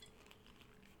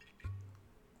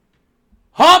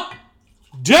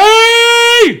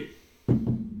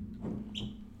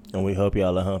And we hope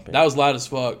y'all are humping. That was loud as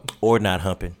fuck. Or not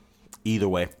humping. Either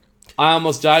way. I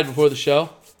almost died before the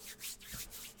show.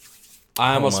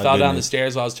 I almost fell down the goodness.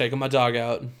 stairs while I was taking my dog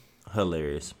out.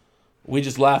 Hilarious. We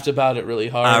just laughed about it really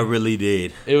hard. I really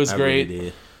did. It was great.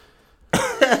 Really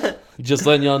did. Just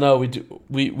letting y'all know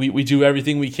we do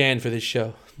everything we can for this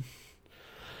show.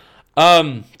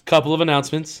 Couple of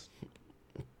announcements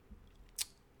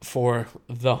for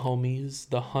the homies,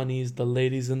 the honeys, the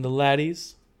ladies, and the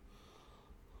laddies.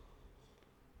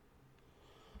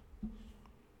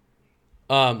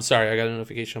 Sorry, I got a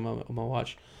notification on my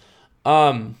watch.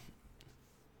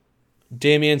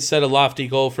 Damien set a lofty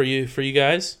goal for you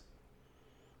guys,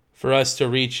 for us to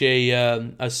reach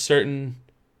a certain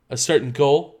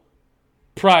goal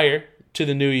prior to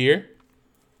the new year.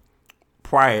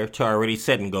 Prior to already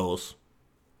setting goals.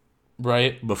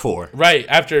 Right. Before. Right.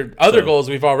 After other goals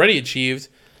we've already achieved.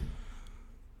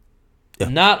 Yeah.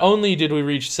 Not only did we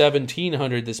reach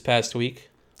 1,700 this past week.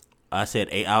 I said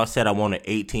I wanted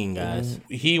 18, guys.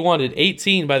 He wanted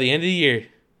 18 by the end of the year.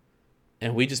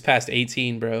 And we just passed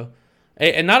 18, bro.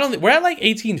 And not only, we're at like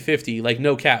 1850, like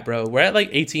no cap, bro. We're at like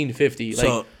 1850. Like,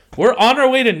 so, we're on our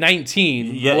way to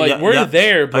 19. We're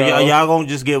there, bro. Y'all gonna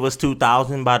just give us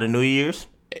 2,000 by the New Year's?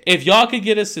 If y'all could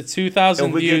get us to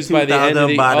 2,000 views by the end of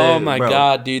the year, oh my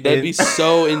god, dude, that'd be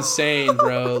so insane,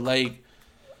 bro. Like,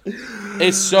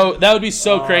 that would be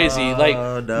so crazy. Like,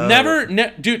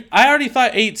 no. Dude, I already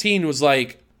thought 18 was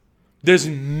like, there's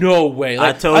no way.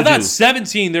 Like, I thought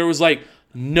 17, there was like,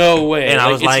 no way. And I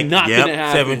was like, it's not gonna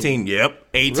happen. 17, yep.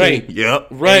 18, right. yep.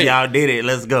 Right. And y'all did it.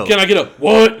 Let's go. Can I get a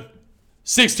what?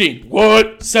 16,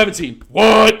 what? 17,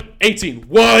 what? 18,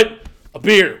 what? A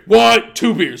beer, what?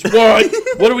 2 beers, what?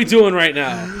 What are we doing right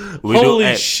now?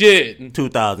 Holy shit.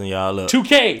 2,000, y'all. Look.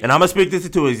 2K. And I'm going to speak this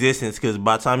into existence because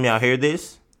by the time y'all hear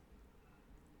this,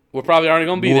 we're probably already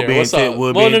going to be there. What's up?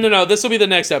 No. This will be the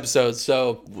next episode.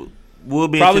 So we'll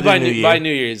be probably into by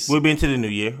New Year's. We'll be into the new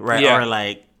year, right? Yeah. Or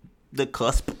like the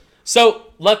cusp. So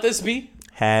let this be.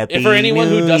 Happy for anyone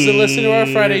New who doesn't listen to our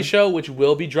Year. Friday show, which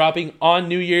will be dropping on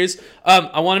New Year's,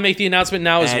 I want to make the announcement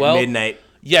now as well. At midnight.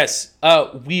 Yes,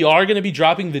 we are going to be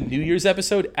dropping the New Year's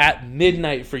episode at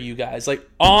midnight for you guys, like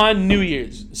on New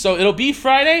Year's. So it'll be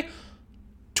Friday,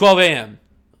 12 a.m.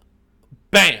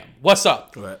 Bam. What's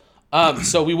up? Right.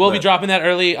 So we will be dropping that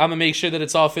early. I'm going to make sure that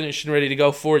it's all finished and ready to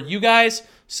go for you guys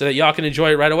so that y'all can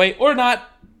enjoy it right away or not.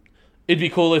 It'd be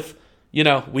cool if,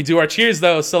 we do our cheers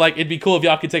though. So like, it'd be cool if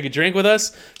y'all could take a drink with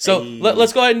us. So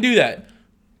let's go ahead and do that.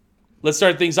 Let's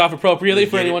start things off appropriately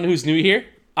for anyone who's new here.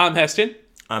 I'm Heston.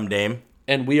 I'm Dame.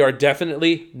 And we are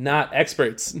definitely not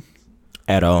experts.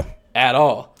 At all.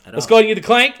 Let's go ahead and get the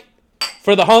clank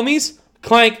for the homies.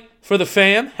 Clank for the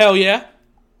fam. Hell yeah.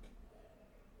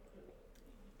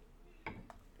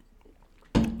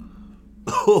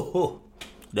 Oh,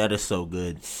 that is so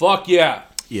good. Fuck yeah.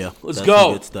 Yeah. Let's that's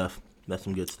go. That's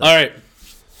some good stuff. All right.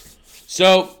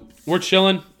 So we're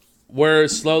chilling. We're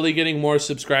slowly getting more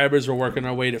subscribers. We're working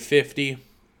our way to 50.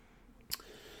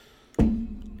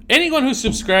 Anyone who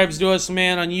subscribes to us,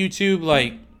 man, on YouTube,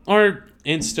 like, or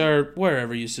Insta, or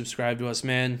wherever you subscribe to us,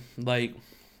 man, like,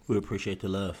 we appreciate the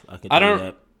love. I can tell you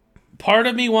that. Part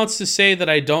of me wants to say that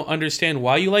I don't understand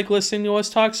why you like listening to us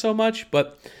talk so much,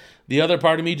 but the other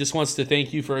part of me just wants to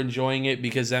thank you for enjoying it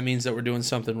because that means that we're doing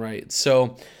something right.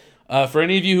 So, for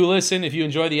any of you who listen, if you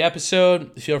enjoy the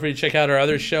episode, feel free to check out our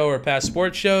other show or past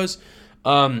sports shows.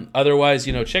 Otherwise,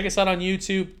 check us out on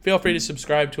YouTube. Feel free to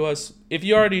subscribe to us. If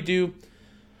you already do,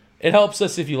 it helps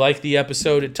us if you like the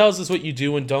episode. It tells us what you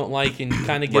do and don't like and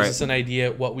kind of gives us an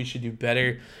idea what we should do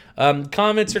better.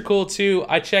 Comments are cool too.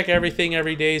 I check everything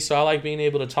every day, so I like being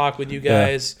able to talk with you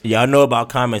guys. Yeah. Y'all know about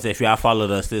comments if y'all followed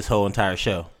us this whole entire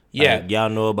show. Yeah. Like, y'all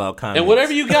know about comments. And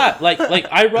whatever you got. Like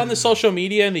I run the social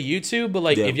media and the YouTube,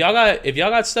 but if y'all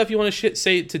got stuff you want to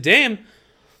say to Dame,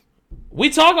 we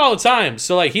talk all the time,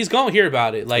 so he's gonna hear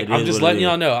about it. I'm just letting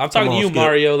y'all know. I'm talking to you, Skip.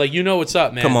 Mario. You know what's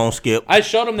up, man. Come on, Skip. I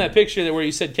showed him that picture where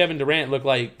you said Kevin Durant looked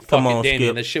like fucking Damian.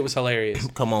 Skip. That shit was hilarious.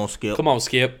 Come on,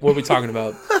 Skip. What are we talking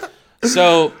about?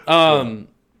 So,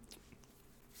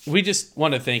 we just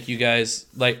want to thank you guys.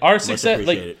 Our success,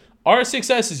 our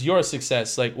success is your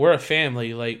success. We're a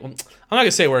family. I'm not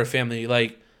gonna say we're a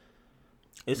family.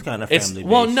 It's kind of family.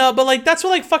 Well, no, but that's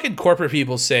what fucking corporate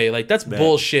people say. That's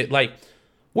bullshit.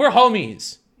 We're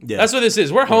homies. Yeah. That's what this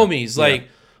is. We're homies.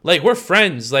 We're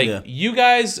friends. You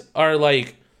guys are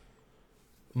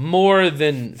more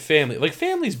than family.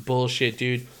 Family's bullshit,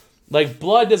 dude.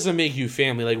 Blood doesn't make you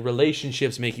family.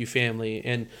 Relationships make you family.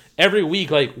 And every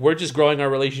week, we're just growing our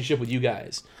relationship with you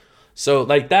guys. So,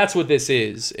 that's what this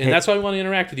is. And that's why we want to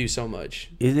interact with you so much.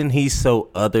 Isn't he so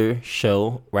other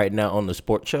show right now on the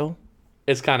sports show?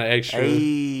 It's kind of extra.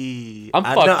 Hey, I'm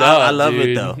fucked up. I love dude.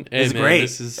 it though. Hey, It's man, great.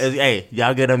 this is Hey,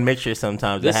 y'all get a mixture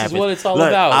sometimes. this It is happens. what it's all Look,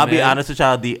 about. I'll be man. honest with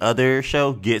y'all. The other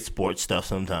show gets sports stuff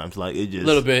sometimes. Like it just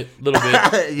Little bit. You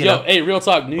Yo, know? hey, real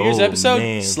talk. New Year's Oh, episode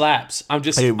man. slaps. I'm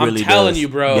Really telling does. you,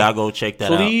 bro. Y'all go check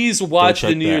that out. Please watch the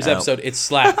check New that Year's out. episode. It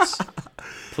slaps.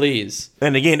 Please.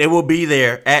 And again, it will be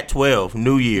there at 12.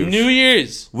 New Year's. New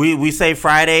Year's. We say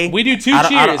Friday. We do two I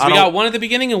don't- cheers. I don't- We got one at the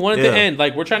beginning and one at Yeah. the end.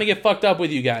 Like we're trying to get fucked up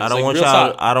with you guys. I don't like, want real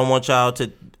y'all. talk. I don't want y'all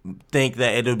to think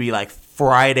that it'll be like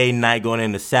Friday night going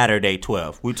into Saturday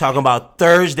 12. We're talking about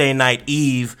Thursday night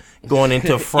Eve going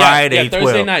into Friday 12.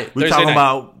 Thursday night. We're Thursday talking night.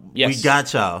 about Yes. we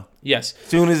got y'all. Yes.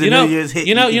 Soon as the New Year's hit,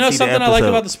 you know can see the something I like episode.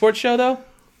 about the sports show though.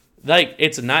 Like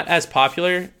it's not as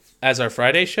popular as our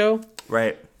Friday show,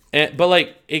 Right. but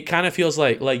like it kind of feels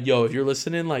like yo, if you're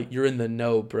listening, like you're in the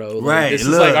know, bro. Like, Right. This is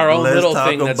Look, like our own let's little talk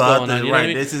thing that's about going on. this. You know what I Right,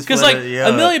 mean? this is Because for like the- yeah.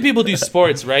 a million people do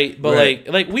sports, right? But Right.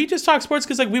 like we just talk sports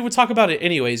because like we would talk about it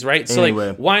anyways, right? So Anyway.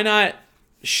 like why not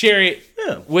share it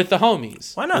Yeah. with the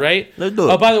homies? Why not? Right? Let's do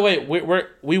it. Oh, by the way,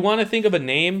 we want to think of a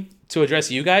name to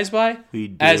address you guys by We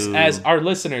do. as our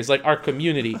listeners, like our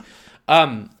community.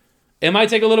 It might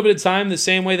take a little bit of time, the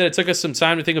same way that it took us some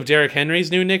time to think of Derrick Henry's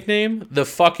new nickname, the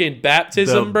fucking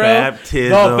baptism, The bro. baptism.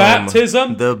 The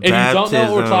baptism. The If you don't know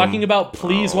what we're baptism. talking about,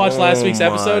 please watch last week's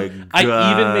Oh episode. my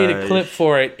I even made a gosh. clip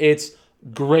for it. It's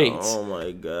great. Oh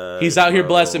my god. He's out here bro.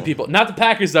 blessing people. Not the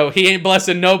Packers, though. He ain't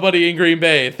blessing nobody in Green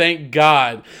Bay. Thank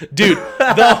God. Dude,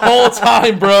 the whole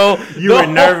time, bro. You were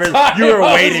nervous. You were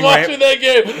waiting, I was watching that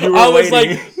game. You were I was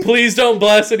waiting. like, please don't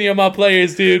bless any of my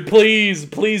players, dude.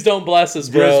 Please don't bless us,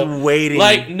 bro. Just waiting.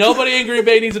 Like, nobody in Green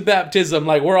Bay needs a baptism.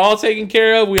 Like, we're all taken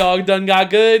care of. We all done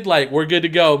got good. Like, we're good to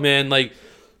go, man. Like,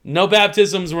 no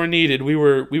baptisms were needed. We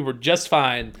were just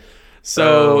fine.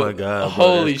 So, Oh my God, bro.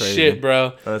 holy That's crazy. shit,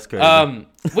 bro. That's crazy.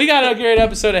 We got a great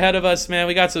episode ahead of us, man.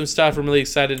 We got some stuff I'm really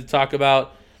excited to talk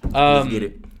about. Let's get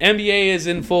it. NBA is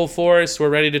in full force. We're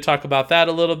ready to talk about that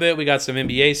a little bit. We got some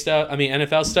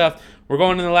NFL stuff. We're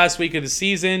going in the last week of the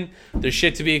season. There's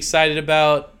shit to be excited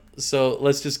about. So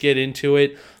let's just get into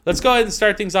it. Let's go ahead and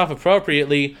start things off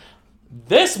appropriately.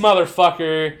 This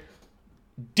motherfucker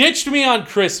ditched me on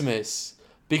Christmas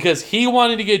because he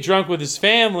wanted to get drunk with his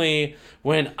family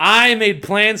when I made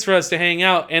plans for us to hang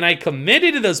out, and I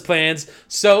committed to those plans.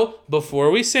 So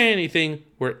before we say anything,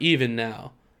 we're even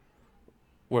now.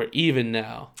 We're even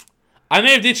now. I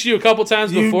may have ditched you a couple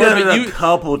times You've before, done but it a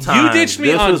couple you times. ditched me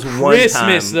This on was one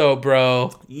Christmas, time. though,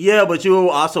 bro. Yeah, but you were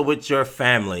also with your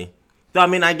family. So, I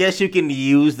mean, I guess you can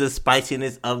use the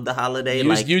spiciness of the holiday.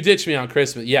 You ditched me on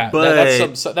Christmas. Yeah, But-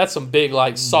 that's some big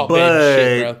like salt band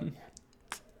shit, bro.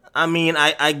 I mean,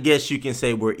 I guess you can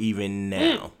say we're even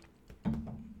now.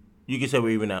 You can say we're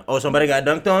even now. Oh, somebody got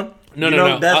dunked on? No.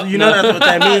 That's what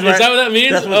that means, right? Is that what that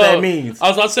means? That's what that means. I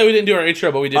was about to say we didn't do our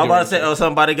intro, but we did. I'm do our about to say, intro. oh,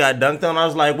 somebody got dunked on. I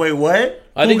was like, wait, what?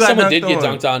 I Who think got someone did get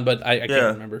on? dunked on, but I can't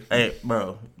remember. Hey,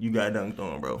 bro, you got dunked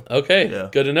on, bro. Okay, Yeah.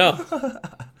 good to know.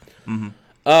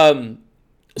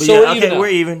 But So yeah, we're even okay, now. we're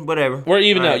even. Whatever. We're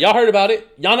even All now. right. Y'all heard about it.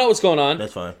 Y'all know what's going on.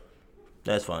 That's fine.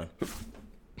 That's fine.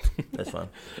 That's fine.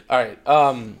 All right.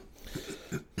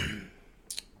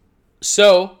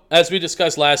 So as we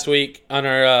discussed last week on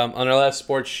our last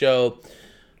sports show,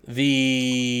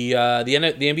 the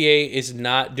NBA is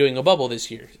not doing a bubble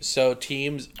this year. So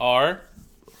teams are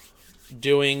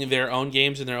doing their own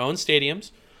games in their own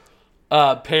stadiums,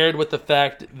 paired with the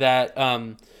fact that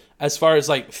as far as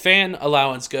like fan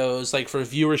allowance goes, like for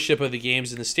viewership of the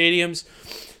games in the stadiums,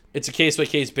 it's a case by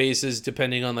case basis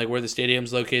depending on like where the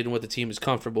stadium's located and what the team is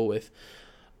comfortable with.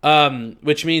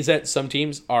 Which means that some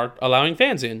teams are allowing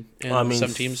fans in, and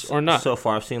some teams are not. So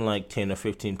far, I've seen like 10 or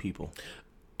 15 people.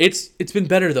 It's been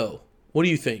better though. What do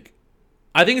you think?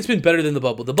 I think it's been better than the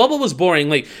bubble. The bubble was boring.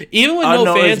 Like even with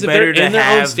no fans, if they're in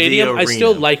their own stadium, I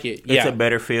still like it. It's a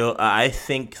better feel. I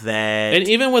think that, and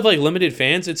even with like limited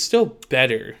fans, it's still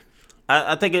better.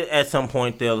 I think at some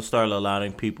point they'll start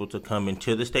allowing people to come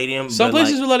into the stadium. Some but,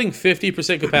 places like, are letting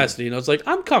 50% capacity, and I was like,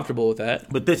 I'm comfortable with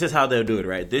that. But this is how they'll do it,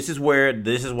 right? This is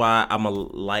why I'm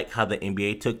like how the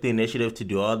NBA took the initiative to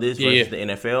do all this versus the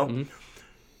NFL. Mm-hmm.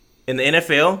 In the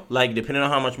NFL, like depending on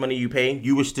how much money you pay,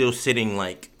 you were still sitting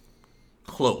like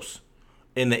close.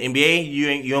 In the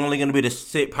NBA, you're only gonna be able to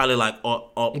sit probably like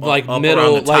up middle, around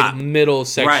the top. like middle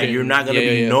section. Right, you're not gonna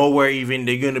be Yeah. nowhere even.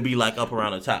 They're gonna be like up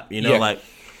around the top. You know, Yeah. like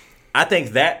I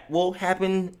think that will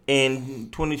happen in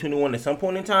 2021 at some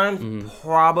point in time. Mm-hmm.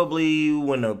 Probably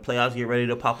when the playoffs get ready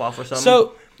to pop off or something.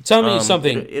 So tell me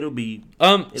something. It'll be.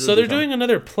 So they're doing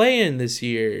another play-in this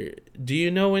year. Do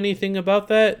you know anything about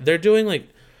that? They're doing like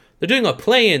They're doing a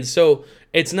play-in, so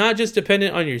it's not just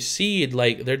dependent on your seed.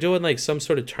 Like, they're doing like some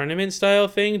sort of tournament style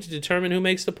thing to determine who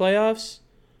makes the playoffs.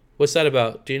 What's that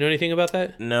about? Do you know anything about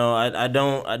that? No, I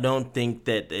don't. I don't think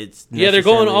that it's. Yeah, they're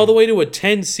going all the way to a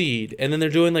 10 seed, and then they're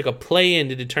doing like a play-in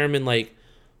to determine like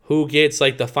who gets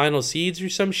like the final seeds or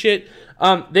some shit.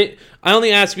 I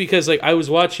only asked because like I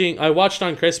watched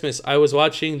on Christmas. I was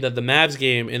watching the Mavs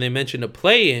game, and they mentioned a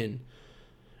play-in,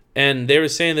 and they were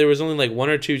saying there was only like one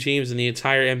or two teams in the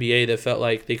entire NBA that felt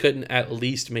like they couldn't at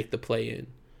least make the play-in,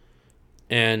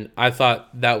 and I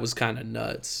thought that was kind of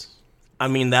nuts. I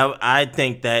mean, I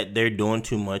think that they're doing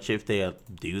too much if they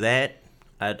do that.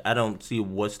 I don't see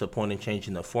what's the point in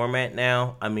changing the format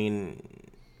now. I mean,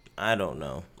 I don't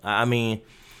know. I mean,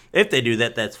 if they do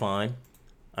that, that's fine.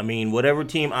 I mean, whatever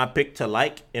team I pick to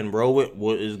like and roll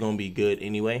with is going to be good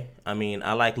anyway. I mean,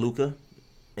 I like Luka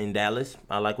in Dallas.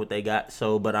 I like what they got.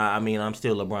 So, but I mean, I'm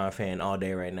still a LeBron fan all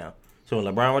day right now. So when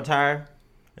LeBron retire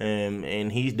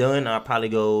and he's done, I'll probably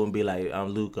go and be like, I'm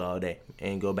Luka all day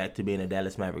and go back to being a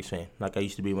Dallas Mavericks fan like I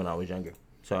used to be when I was younger.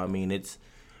 So, I mean, it's,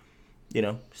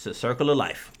 it's a circle of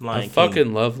life. I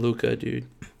fucking love Luka, dude.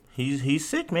 He's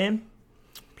sick, man.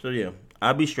 So, yeah,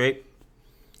 I'll be straight.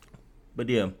 But,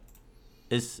 yeah,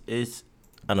 it's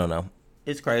I don't know.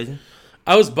 It's crazy.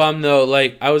 I was bummed, though.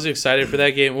 Like, I was excited for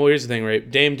that game. Well, here's the thing, right?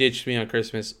 Dame ditched me on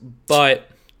Christmas. But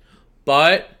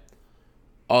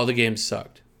all the games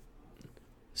sucked.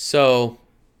 So,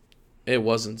 it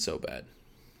wasn't so bad.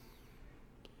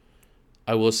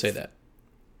 I will say that.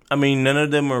 I mean, none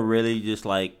of them were really just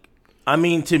like, I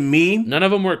mean, to me, none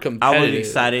of them were competitive. I was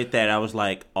excited that I was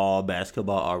like, all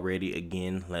basketball already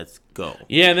again. Let's go.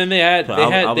 Yeah, and then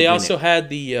they also had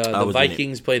the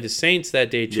Vikings play the Saints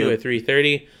that day too at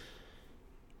 3:30.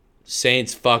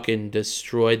 Saints fucking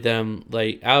destroyed them.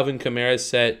 Like Alvin Kamara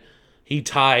set, he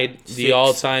tied the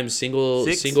all-time single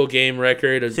game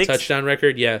record, touchdown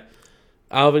record. Yeah,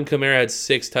 Alvin Kamara had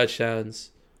 6 touchdowns,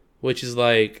 which is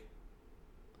like.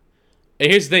 And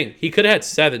here's the thing. He could have had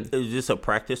 7. Is this a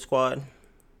practice squad?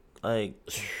 Like,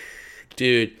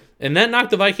 dude. And that knocked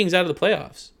the Vikings out of the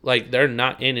playoffs. Like, they're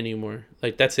not in anymore.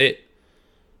 Like, that's it.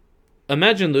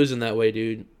 Imagine losing that way,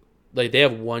 dude. Like, they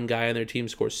have one guy on their team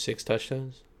score 6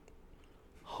 touchdowns.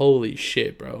 Holy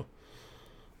shit, bro.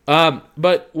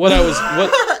 But what I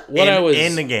was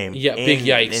in the game. Yeah, big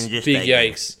yikes. Big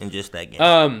yikes. In just that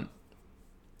game.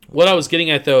 What I was getting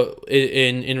at, though,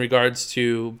 in regards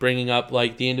to bringing up,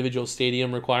 like, the individual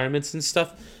stadium requirements and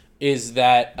stuff, is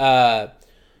that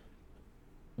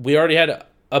we already had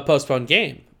a postponed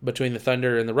game between the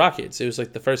Thunder and the Rockets. It was,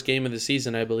 like, the first game of the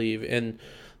season, I believe, and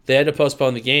they had to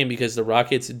postpone the game because the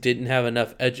Rockets didn't have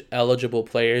enough eligible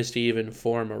players to even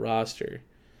form a roster.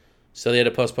 So they had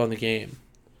to postpone the game,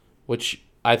 which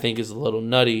I think is a little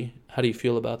nutty. How do you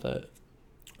feel about that?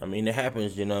 I mean, it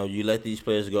happens, you let these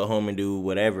players go home and do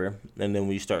whatever, and then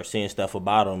when you start seeing stuff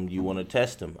about them, you want to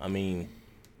test them. I mean,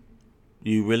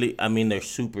 they're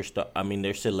superstar. I mean,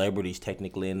 they're celebrities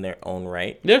technically in their own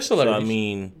right. They're celebrities. So, I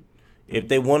mean, if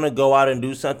they want to go out and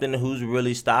do something, who's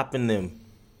really stopping them?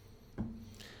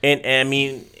 And I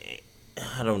mean,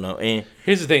 I don't know. And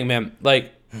here's the thing, man.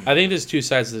 Like, I think there's two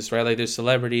sides to this, right? Like, there's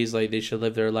celebrities, like, they should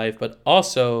live their life, but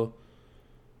also,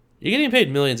 you're getting paid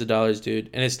millions of dollars, dude,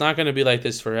 and it's not going to be like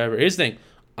this forever. Here's the thing.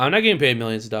 I'm not getting paid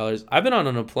millions of dollars. I've been on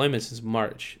unemployment since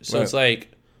March. So It's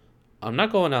like, I'm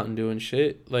not going out and doing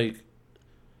shit. Like,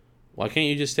 why can't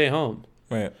you just stay home?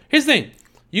 Right. Here's the thing.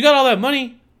 You got all that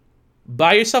money.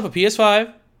 Buy yourself a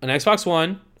PS5, an Xbox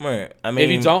One. Right. I mean,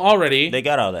 if you don't already. They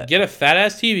got all that. Get a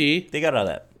fat-ass TV. They got all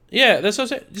that. Yeah, that's what I'm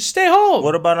saying. Just stay home.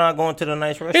 What about not going to the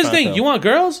nice restaurant? Here's the thing. Though? You want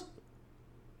girls?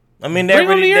 I mean, they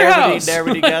already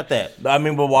got that. I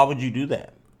mean, but why would you do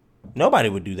that? Nobody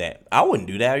would do that. I wouldn't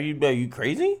do that. Are you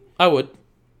crazy? I would.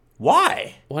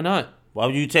 Why? Why not? Why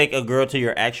would you take a girl to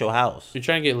your actual house? You're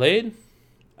trying to get laid?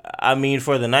 I mean,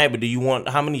 for the night, but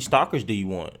how many stalkers do you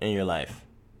want in your life?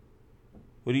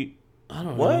 I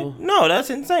don't know. No,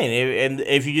 that's insane. And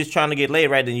if you're just trying to get laid,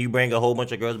 right, then you bring a whole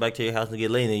bunch of girls back to your house and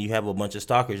get laid, and then you have a bunch of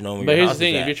stalkers knowing where your house is at. But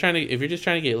here's the thing. If you're just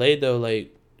trying to get laid, though,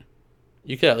 like,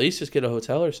 you could at least just get a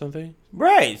hotel or something.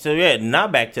 Right. So, yeah,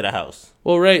 not back to the house.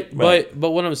 Well, right. But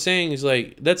what I'm saying is,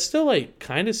 like, that's still, like,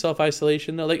 kind of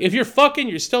self-isolation, though. Like, if you're fucking,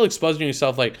 you're still exposing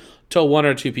yourself, like, to 1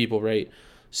 or 2 people, right?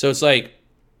 So it's like,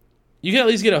 you can at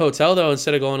least get a hotel, though,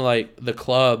 instead of going to, like, the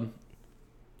club.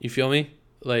 You feel me?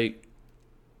 Like...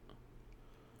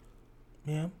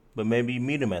 Yeah, but maybe you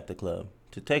meet him at the club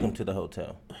to take him to the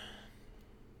hotel.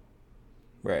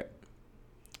 Right.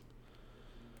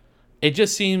 It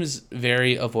just seems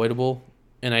very avoidable,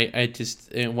 and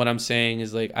and what I'm saying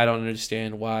is, like, I don't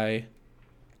understand why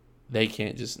they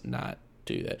can't just not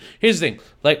do that. Here's the thing.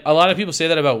 Like, a lot of people say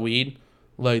that about weed.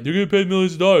 Like, they're getting paid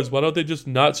millions of dollars. Why don't they just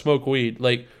not smoke weed?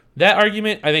 Like, that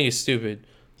argument, I think, is stupid.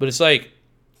 But it's like,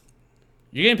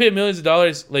 you're getting paid millions of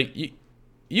dollars. Like,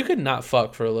 you could not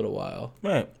fuck for a little while.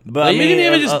 Right. But Like, you can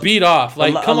even just beat off.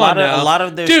 Like, come on now. A lot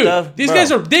of their Dude, stuff. these bro, guys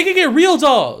they can get real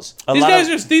dolls.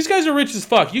 These guys are rich as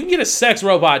fuck. You can get a sex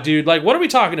robot, dude. Like, what are we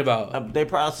talking about? They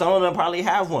probably, some of them probably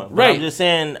have one. But Right. I'm just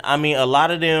saying. I mean, a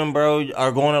lot of them, bro,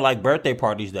 are going to like birthday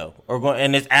parties though,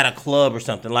 and it's at a club or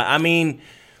something. Like, I mean,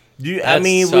 Tough,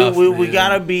 we man.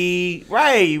 gotta be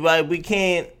right. Like, we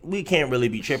can't really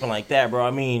be tripping like that, bro.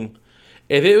 I mean,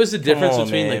 If it was the difference on,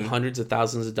 between man. like hundreds of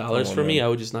thousands of dollars Come on, for me, man. I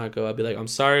would just not go. I'd be like, I'm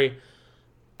sorry.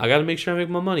 I gotta make sure I make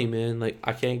my money, man. Like,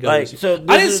 I can't go. Like, so I this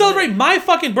didn't is- celebrate my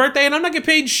fucking birthday, and I'm not getting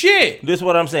paid shit. this is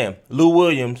what I'm saying. Lou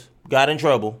Williams got in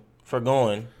trouble for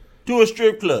going to a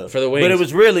strip club For the wings. but it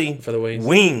was really For the wings.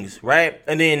 wings, right?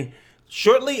 And then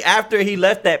shortly after he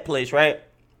left that place, right,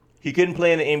 he couldn't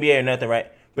play in the NBA or nothing, right?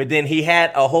 But then he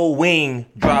had a whole wing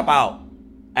drop out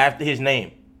after his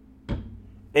name.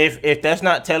 If that's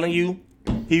not telling you,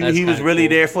 he That's was kinda really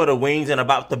cool. there for the wings and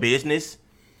about the business.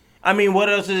 I mean, what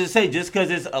else does it say? Just because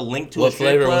it's a link to a What strip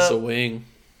flavor club? was the wing?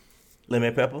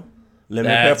 Lemon pepper.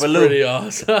 Lemon That's pepper Lou. pretty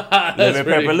awesome. Lemon That's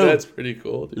pepper Lou. That's pretty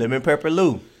cool, dude. Lemon pepper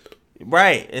Lou.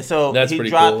 Right. And so That's he pretty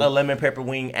dropped cool. a lemon pepper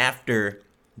wing after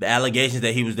the allegations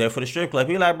that he was there for the strip club.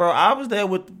 He like, bro, I was there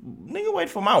with nigga wait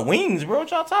for my wings, bro.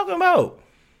 What y'all talking about?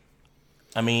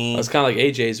 I mean, It's kind of like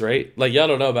AJ's, right? Like, y'all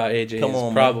don't know about AJ's, Come on,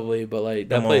 man. probably, but like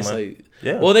that Come on, place, man. like,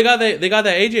 Yeah. Well, they got that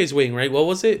AJ's wing, right? What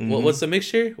was it? What's the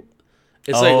mixture?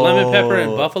 It's like lemon pepper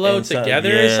and buffalo and some- together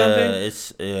yeah, or something.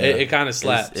 It's yeah. It kind of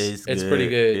slaps. It's good. pretty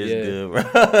good. It's yeah. good,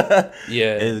 bro.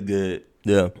 Yeah. It's good.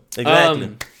 Yeah.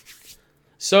 Exactly.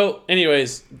 So,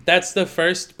 anyways, that's the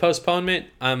first postponement.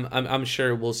 I'm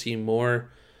sure we'll see more.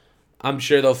 I'm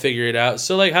sure they'll figure it out.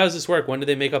 So, like, how does this work? When do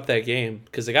they make up that game?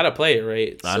 Because they got to play it,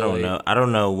 right? I So, don't like, know. I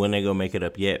don't know when they gonna make it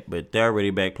up yet, but they're already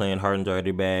back playing. Harden's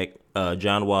already back.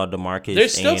 John Wall, DeMarcus. They're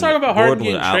still and talking about Gordon Harden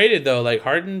getting were out. traded, though. Like,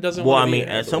 Harden doesn't Well, want I to mean, be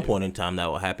there, at some believe. point in time that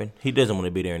will happen. He doesn't want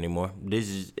to be there anymore.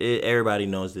 Everybody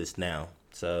knows this now.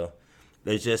 So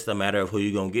it's just a matter of who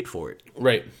you're gonna get for it.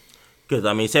 Right. Because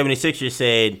I mean, 76ers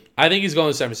said, I think he's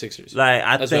going to 76ers. like,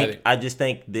 That's what I think. I just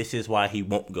think this is why he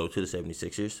won't go to the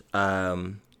 76ers.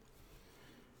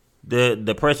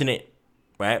 The president,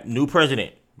 right? New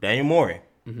president, Daniel Morey.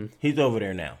 Mm-hmm. He's over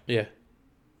there now. Yeah.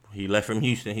 He left from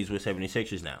Houston. He's with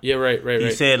 76ers now. Yeah, right.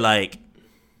 He said, like,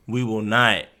 we will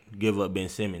not give up Ben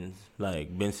Simmons.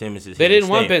 Like, Ben Simmons is They here to didn't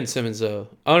want stay. Ben Simmons, though.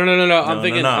 Oh, no. I'm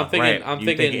thinking right. I'm You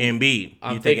thinking Embiid.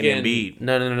 I'm You thinking Embiid.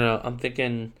 No. I'm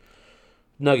thinking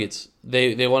Nuggets.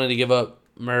 They wanted to give up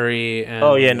Murray and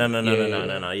Oh, yeah, no.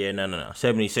 Yeah, no.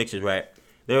 76ers, right?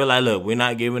 They were like, look, we're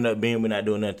not giving up Ben. We're not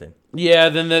doing nothing. Yeah,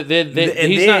 then he's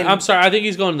then- not. I'm sorry. I think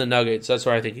he's going to the Nuggets. That's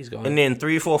where I think he's going. And then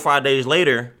 3, 4, 5 days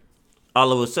later,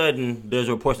 all of a sudden, there's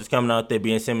reports that's coming out that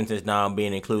Ben Simmons is now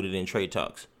being included in trade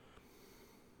talks.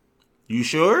 You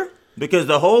sure? Because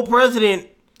the whole president...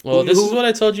 Well, this is what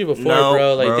I told you before, No,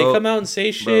 bro. Like, they bro. come out and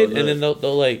say shit, Bro, and then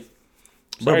they'll like...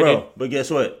 But Sorry, bro, dude. but guess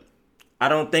what? I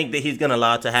don't think that he's gonna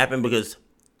allow it to happen because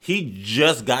he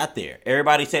just got there.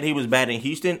 Everybody said he was bad in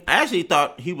Houston. I actually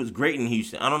thought he was great in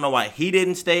Houston. I don't know why he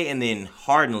didn't stay and then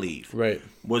Harden leave. Right.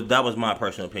 That was my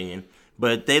personal opinion.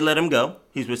 But they let him go.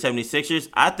 He's with 76ers.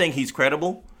 I think he's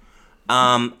credible.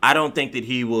 I don't think that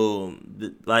he will,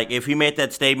 like, if he made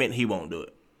that statement, he won't do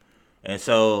it. And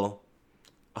so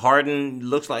Harden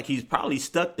looks like he's probably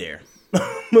stuck there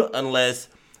unless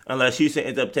Houston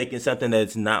ends up taking something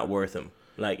that's not worth him.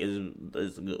 Like, is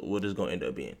what it's going to end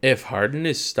up being. If Harden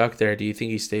is stuck there, do you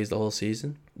think he stays the whole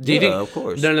season? Do you Yeah, think? of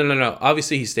course. No.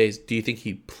 Obviously, he stays. Do you think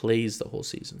he plays the whole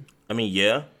season? I mean,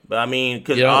 yeah. But, I mean,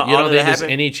 because You don't all think that there's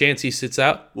happened, any chance he sits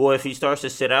out? well, if he starts to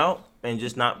sit out and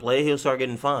just not play, he'll start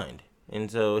getting fined. And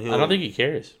so he'll... I don't think he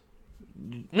cares.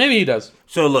 Maybe he does.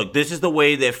 So, look, this is the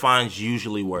way that fines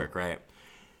usually work, right?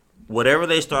 Whatever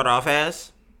they start off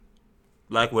as,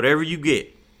 like whatever you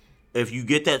get, if you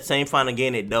get that same fine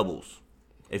again, it doubles.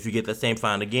 If you get the same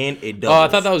fine again, it doubles. Oh, I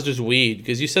thought that was just weed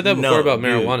because you said that before about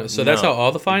marijuana. So that's how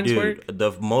all the fines work?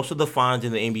 Most of the fines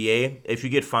in the NBA, if you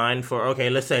get fined for, okay,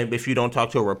 let's say if you don't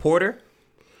talk to a reporter,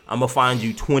 I'm going to fine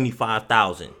you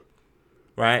 $25,000,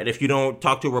 right? If you don't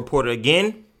talk to a reporter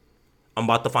again, I'm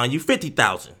about to fine you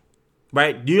 $50,000,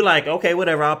 right? You're like, okay,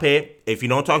 whatever, I'll pay it. If you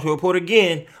don't talk to a reporter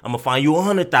again, I'm going to fine you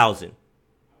 $100,000.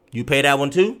 You pay that one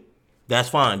too? That's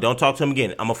fine. Don't talk to him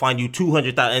again. I'm gonna find you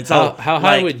 200,000. And so, How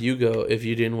high would you go if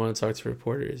you didn't want to talk to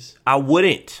reporters? I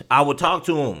wouldn't. I would talk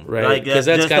to him. Right, because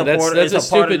that's a stupid.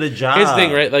 Part of the job. Here's the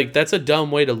thing, right? Like that's a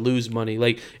dumb way to lose money.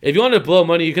 Like if you want to blow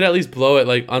money, you could at least blow it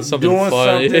like on something doing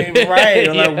fun. Something right.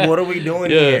 Yeah. Like, what are we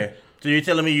doing here? So you're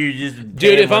telling me you just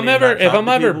dude? If I'm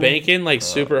ever banking like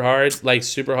super hard,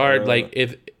 like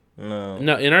if no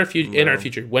in our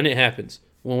future when it happens,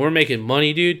 when we're making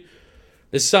money, dude,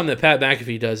 this is something that Pat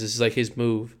McAfee does. This is like his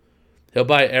move. He'll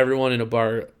buy everyone in a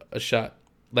bar a shot,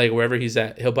 like wherever he's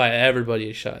at. He'll buy everybody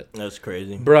a shot. That's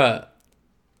crazy, bruh.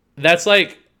 That's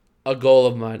like a goal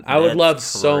of mine. I would love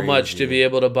so much to be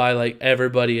able to buy like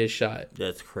everybody a shot.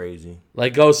 That's crazy.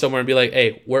 Like go somewhere and be like,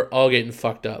 hey, we're all getting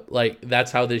fucked up. Like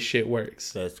that's how this shit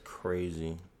works. That's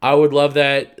crazy. I would love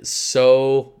that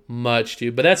so much,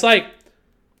 dude. But that's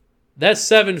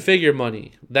 7-figure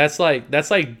money. That's dumb. That's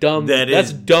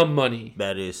dumb money.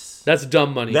 That's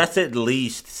dumb money. That's at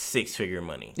least 6-figure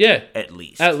money. Yeah, at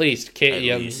least. Like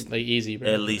easy, bro.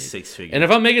 At least 6 figures. And if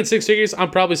I'm making 6 figures,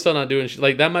 I'm probably still not doing shit.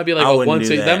 Like that might be like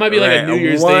that might be like a New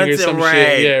Year's thing or some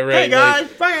shit. Yeah, right. Hey guys,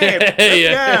 bam,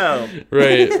 let's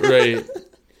go.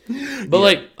 Right. But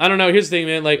like I don't know. Here's the thing,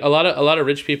 man. Like a lot of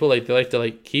rich people, like they like to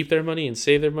like keep their money and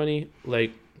save their money.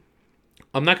 Like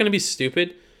I'm not gonna be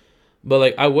stupid. But,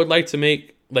 like, I would like to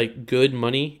make, like, good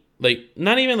money. Like,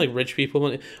 not even, like, rich people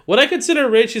money. What I consider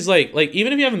rich is, like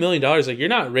even if you have $1 million, like, you're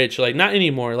not rich. Like, not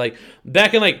anymore. Like,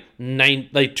 back in,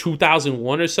 like,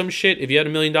 2001 or some shit, if you had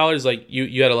 $1 million, like,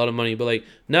 you had a lot of money. But, like,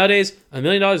 nowadays, $1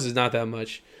 million is not that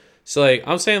much. So, like,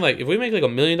 I'm saying, like, if we make, like,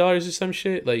 $1 million or some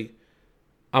shit, like,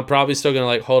 I'm probably still going to,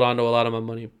 like, hold on to a lot of my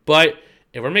money. But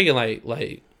if we're making,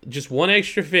 like just one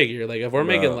extra figure, like, if we're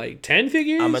making, like, 10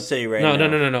 figures. I'm going to tell you right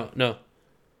now. No.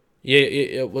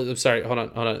 Yeah, I'm sorry. Hold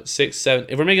on. 6, 7.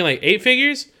 If we're making like 8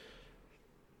 figures,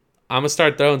 I'm gonna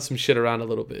start throwing some shit around a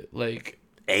little bit. Like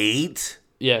 8?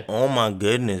 Yeah. Oh my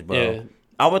goodness, bro. Yeah.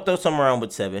 I would throw some around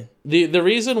with 7. The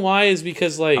reason why is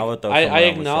because like I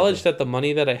acknowledge that the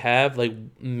money that I have like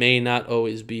may not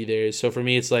always be there. So for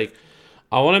me, it's like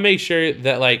I want to make sure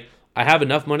that like I have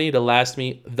enough money to last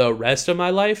me the rest of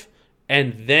my life,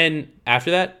 and then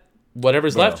after that.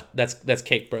 Whatever's left, that's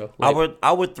cake, bro. Like,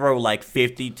 I would throw like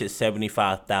 50 to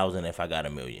 75,000 if I got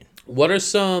 $1 million. What are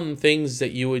some things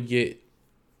that you would get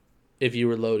if you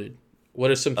were loaded?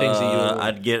 What are some things that you would want?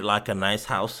 I'd get like a nice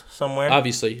house somewhere.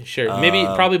 Obviously, sure.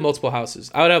 Probably multiple houses.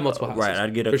 I would have multiple houses. Right,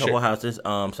 I'd get a couple houses,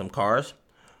 some cars.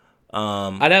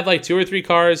 I'd have like 2 or 3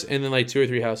 cars and then like 2 or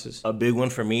 3 houses. A big one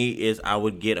for me is I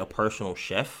would get a personal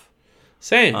chef.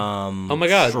 Same. Oh my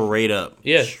god. Straight up.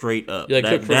 Yeah. Straight up. Like,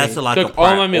 that's like cook a priority.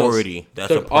 all my meals.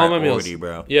 That's a priority,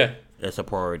 bro. Yeah. That's a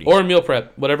priority. Or meal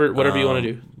prep, whatever you want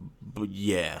to do. But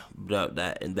yeah,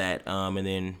 and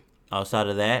then outside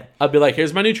of that, I'd be like,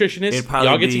 here's my nutritionist.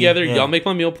 Y'all get together, y'all make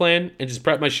my meal plan, and just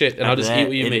prep my shit, and I'll just eat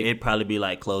what you make. It'd probably be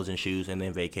like clothes and shoes, and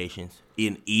then vacations,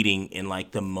 eating in like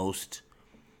the most.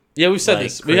 Yeah, we've said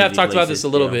this. We have talked about this a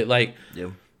little bit. Like,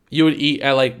 you would eat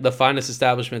at like the finest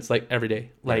establishments like every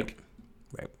day, like.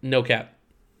 Right. No cap.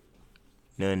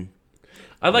 None.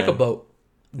 I'd like a boat,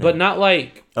 but not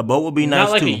like a boat would be nice.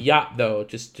 Not like too. a yacht though.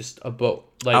 Just a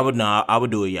boat. Like I would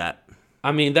do a yacht.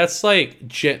 I mean, that's like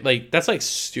that's like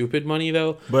stupid money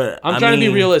though. But I'm trying to be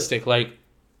realistic. Like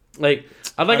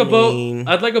I'd like a boat.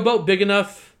 I'd like a boat big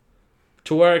enough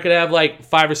to where I could have like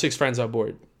 5 or 6 friends on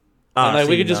board, and like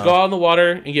we could just go out on the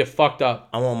water and get fucked up.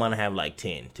 I want mine to have like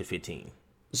 10 to 15.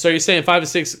 So you're saying 5 to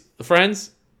 6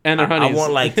 friends? And their honeys. I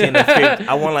want like 10 to 15,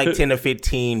 I want like 10 to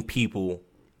 15 people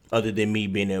other than me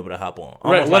being able to hop on.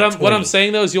 Right. What I'm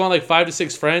saying though is you want like 5 to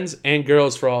 6 friends and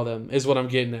girls for all of them is what I'm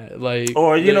getting at. Like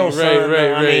or you know,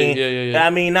 right. Yeah.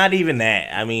 I mean, not even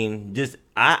that. I mean, just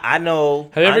I know.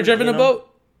 Have you ever driven a boat?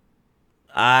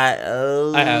 I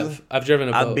have. I've driven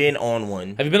a boat. I've been on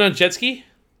one. Have you been on a jet ski?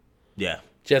 Yeah.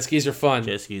 Jet skis are fun.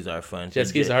 Jet skis are fun. Jet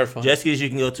skis you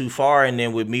can go too far, and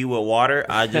then with me with water,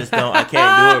 I just don't. I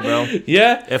can't do it, bro.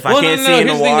 Yeah. If I can't see in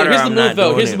the water, I'm not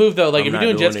doing it. Here's the move though. Like if you're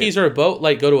doing jet skis or a boat,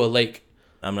 like go to a lake.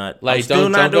 I'm not. Like I'm still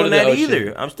not doing that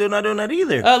either. I'm still not doing that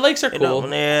either. Lakes are cool.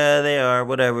 Yeah, they are.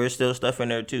 Whatever. There's still stuff in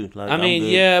there too. Like, I mean,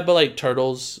 yeah, but like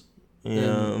turtles.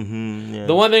 Yeah, yeah.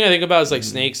 The one thing I think about is like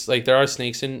snakes. Like there are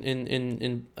snakes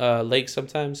in lakes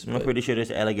sometimes. I'm pretty sure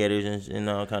there's alligators and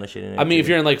all kind of shit in there. I mean, if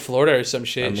you're in like Florida or some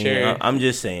shit, sure. I'm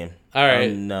just saying. All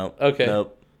right. No. Okay.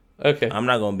 Nope. Okay. I'm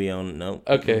not gonna be on. Nope.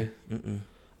 Okay.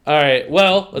 All right.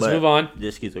 Well, let's move on.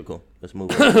 Jet skis are cool. Let's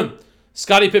move on.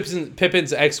 Scottie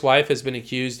Pippen's ex-wife has been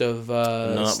accused of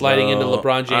sliding into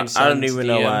LeBron James' I don't even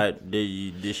know DM. why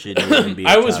this shouldn't even be a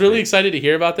I was topic. really excited to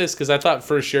hear about this because I thought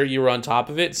for sure you were on top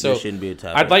of it. So This shouldn't be a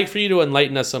topic. I'd like for you to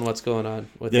enlighten us on what's going on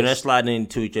with They're not this. sliding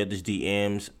into each other's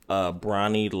DMs.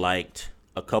 Bronny liked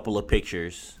a couple of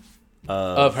pictures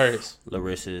Of hers.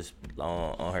 Larissa's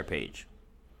on her page.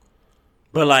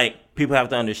 But like, people have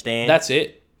to understand. That's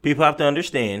it. People have to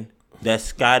understand that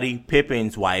Scottie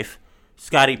Pippen's wife,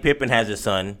 Scottie Pippen has a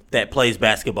son that plays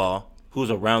basketball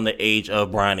who's around the age of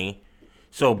Bronny.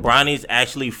 So Bronny's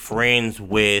actually friends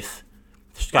with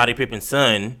Scottie Pippen's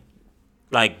son.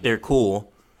 Like, they're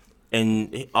cool.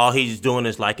 And all he's doing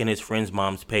is liking his friend's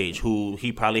mom's page, who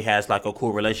he probably has like a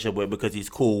cool relationship with because he's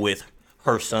cool with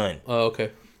her son. Oh,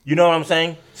 okay. You know what I'm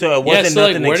saying? So it Yeah, wasn't so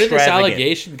like, nothing where did this extravagant.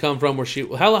 allegation come from? Where she?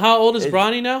 How old is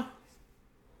Bronny now?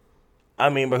 I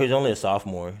mean, but he's only a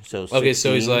sophomore. So Okay,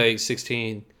 so he's 16, like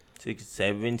 16.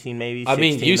 17 maybe. I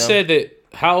mean, 16 you though. said that.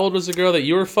 How old was the girl that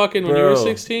you were fucking when you were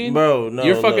 16? Bro, no.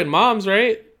 You're fucking look. moms,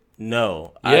 right?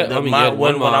 No. Yeah, I mean, you had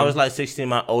one when I mom. was like 16,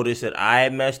 my oldest that I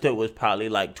had messed up was probably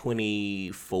like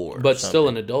 24. But still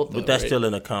an adult, though, But that's right? still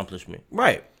an accomplishment.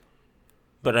 Right.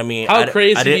 But I mean, How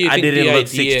crazy I do you think I didn't the look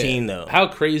idea? 16 though. How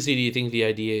crazy do you think the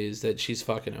idea is that she's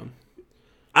fucking him?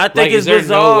 I think like, is it's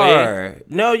there no bizarre.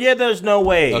 No, yeah, there's no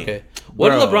way. Okay. What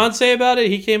did Bro. LeBron say about it?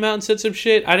 He came out and said some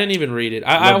shit. I didn't even read it.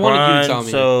 I wanted you to tell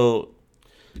me. So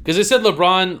Because it said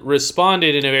LeBron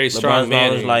responded in a very strong LeBron's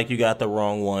manner. was like, you got the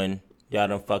wrong one. Y'all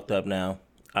done fucked up now.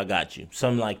 I got you.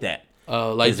 Something like that.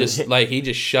 like just like he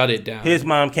just shut it down. His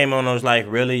mom came on and was like,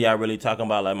 really? Y'all really talking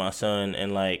about like my son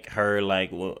and like her, like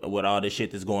with all this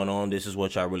shit that's going on, this is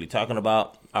what y'all really talking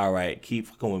about? All right, keep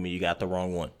fucking with me. You got the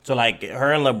wrong one. So like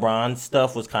her and LeBron's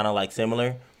stuff was kind of like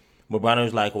similar. LeBron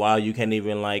was like, wow, you can't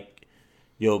even like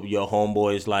your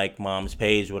homeboys like mom's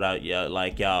page without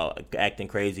y'all acting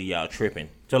crazy, y'all tripping.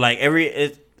 So like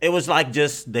it was like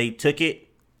just they took it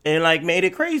and like made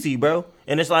it crazy, bro.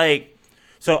 And it's like,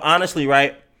 so honestly,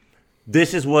 right?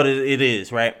 This is what it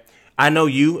is, right? I know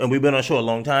you, and we've been on show a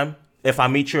long time. If I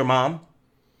meet your mom,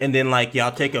 and then like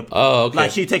y'all take a okay. like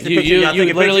she takes a you, picture, you, y'all you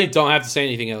take a literally picture, don't have to say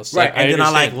anything else. right? And then I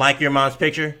understand. like your mom's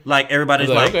picture. Like everybody's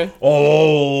I was like, okay.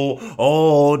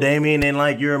 oh, Damien, and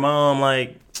like your mom,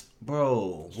 like,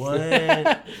 bro, what?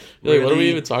 Like, Really? what are we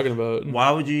even talking about?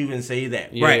 Why would you even say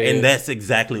that? Yeah, right, yeah. and that's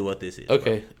exactly what this is.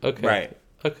 Okay. Okay. Right.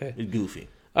 Okay. It's goofy.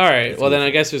 All right. Well, then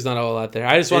I guess there's not a whole lot there.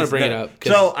 I just want to bring it up.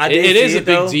 'cause So I did it see is a big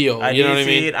though. deal. I You know did what I see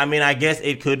mean? it. I mean, I guess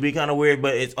it could be kind of weird,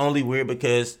 but it's only weird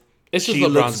because It's just she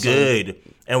LeBron's looks son. good,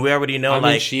 and we already know I mean,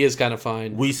 like she is kind of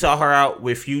fine. we saw her out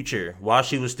with Future while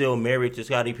she was still married to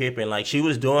Scottie Pippen. Like she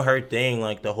was doing her thing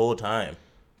like the whole time.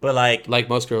 But like Like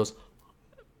most girls.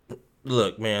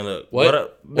 look, man, look.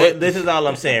 What? What? This is all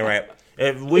I'm saying, right?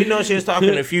 If we know she was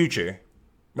talking to Future,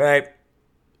 right?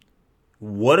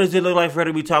 What does it look like for her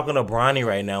to be talking to Bronny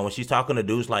right now when she's talking to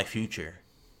dudes like Future?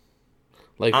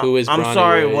 Like, who is I'm Bronny,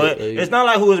 sorry, right? what? Like, It's not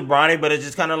like who is Bronny, but it's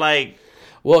just kind of like,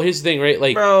 well, here's the thing, right?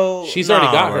 Like, bro, she's already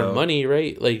nah, got bro. her money,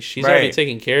 right? Like, she's Right. already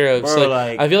taken care of. Bro, So,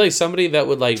 like- I feel like somebody that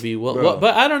would, like, be... Bro. Well,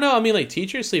 but I don't know. I mean, like,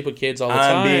 teachers sleep with kids all the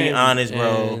time. I'm being honest,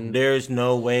 bro. and- There's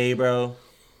no way, bro,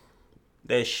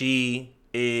 that she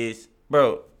is,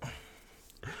 bro.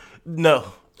 No,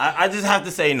 I just have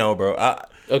to say no, bro.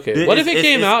 Okay. What if it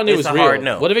came out and it it's was a real? hard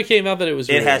no. What if it came out that it was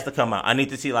real? It has to come out. I need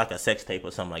to see like a sex tape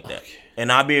or something like that,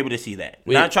 and I'll be able to see that.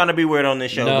 Wait. Not trying to be weird on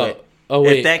this show, No. but Oh,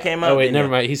 wait. if that came out, Oh, wait, then never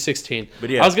yeah. mind. He's 16. But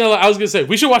yeah. I was gonna say,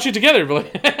 we should watch it together,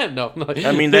 but like, no.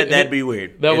 I mean, that'd be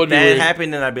weird. That if would be that weird.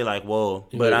 happened, then I'd be like, whoa.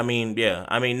 But Wait. I mean, yeah.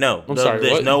 I mean, no. I'm sorry,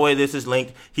 There's what? no way this is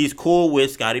linked. He's cool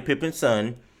with Scottie Pippen's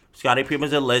son. Scottie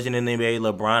Pippen's a legend in the NBA.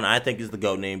 LeBron, I think, is the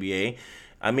GOAT in the NBA.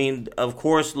 I mean, of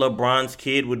course, LeBron's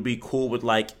kid would be cool with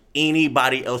like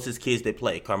anybody else's kids that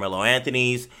play. Carmelo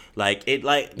Anthony's,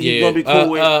 he's gonna be cool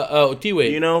with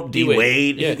D-Wade. you know, D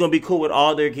Wade. Yeah. He's gonna be cool with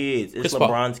all their kids. It's Chris Paul.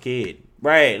 LeBron's kid,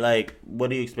 right? Like,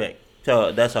 what do you expect?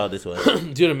 So that's all this was.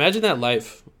 Dude, imagine that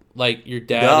life. Like, your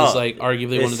dad Dog, is, like,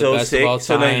 arguably it's one of the so best sick. of all time.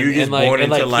 So then you're just and, like, born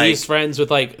and, like, into, like- he's friends with,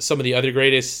 like, some of the other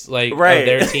greatest, like, Right. of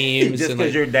their teams. Just and, 'cause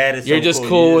like, your dad is so you're just cool,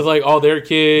 cool you with, just- like, all their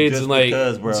kids. Just And, like,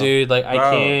 because, bro. dude, like, I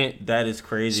Bro, can't. That is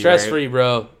crazy. Stress-free, right?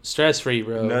 bro. Stress-free,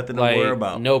 bro. Nothing to like, worry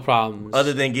about. No problems.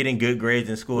 Other than getting good grades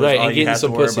in school, right, is all and you getting have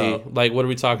some to worry pussy. about. Like, what are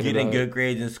we talking Getting about? good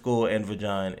grades in school and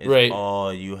vagina is Right.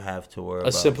 all you have to worry A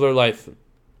about. simpler life.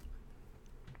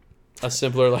 A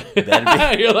simpler life.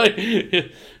 That'd You're like,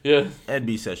 yeah, That'd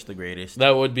be such the greatest.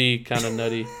 that would be kind of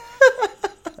nutty.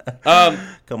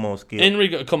 Come on,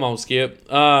 Skip. Come on, Skip.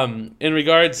 In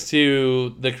regards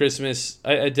to the Christmas,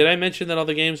 did I mention that all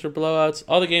the games were blowouts?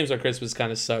 All the games on Christmas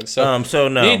kind of suck. So, So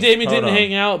no. me and Damien Hold didn't on.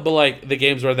 hang out, but like the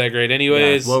games weren't that great Yeah,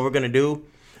 anyways. what we're gonna do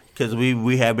because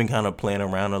we have been kind of playing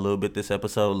around a little bit this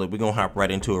episode. Look, we're going to hop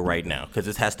right into it right now because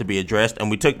this has to be addressed.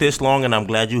 And we took this long, and I'm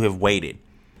glad you have waited.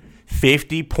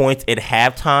 50 points at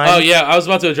halftime. Oh, yeah. I was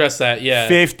about to address that. Yeah.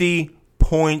 50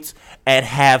 points at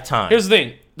halftime. Here's the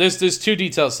thing. There's two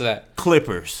details to that.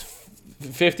 Clippers.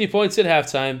 50 points at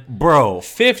halftime. Bro.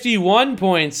 51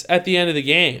 points at the end of the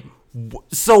game.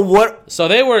 So what? So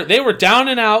they were down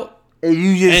and out.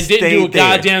 You just and didn't do a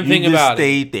goddamn thing about it. You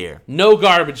stayed there. No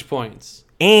garbage points.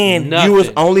 And Nothing. You was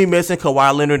only missing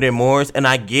Kawhi Leonard and Morris, and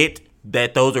I get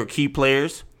that those are key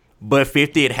players, but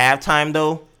 50 at halftime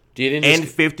though, do you think and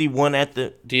 51 at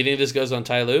the. Do you think this goes on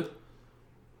Ty Lue?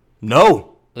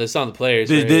 No. It's on the players.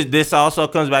 This also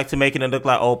comes back to making it look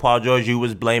like, oh, Paul George, you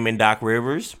was blaming Doc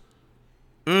Rivers.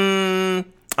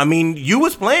 I mean, you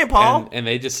was playing, Paul. And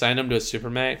they just signed him to a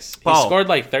Supermax. Paul, he scored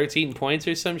like 13 points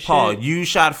or some shit. Paul, you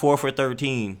shot 4 for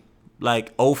 13.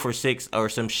 Like 0 for 6 or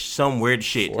some weird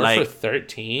shit. 4 like, for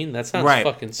 13? That sounds right.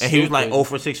 fucking stupid. And he was like 0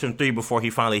 for 6 from 3 before he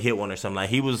finally hit one or something. Like,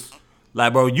 he was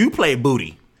like, bro, you play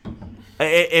booty.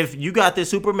 If you got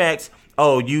this Supermax,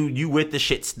 oh, you with the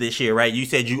shits this year, right? You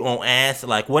said you own ass.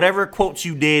 Like, whatever quotes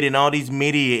you did in all these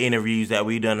media interviews that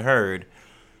we done heard.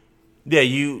 Yeah,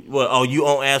 you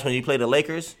own ass when you play the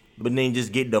Lakers, but then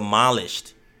just get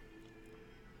demolished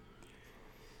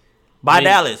by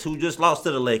Dallas, who just lost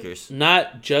to the Lakers.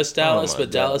 Not just Dallas,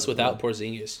 but Dallas God, without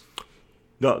Porzingis.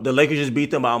 The Lakers just beat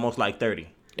them by almost like 30.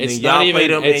 It's and not even.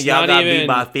 Them, it's y'all not got even. Beat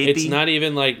by 50. It's not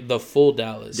even like the full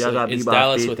Dallas. Y'all got It's beat by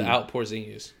Dallas 50. without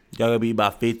Porzingis. Y'all got beat by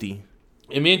 50.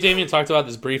 And me and Damian talked about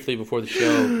this briefly before the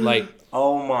show. Like,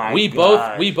 oh my, we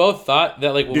both thought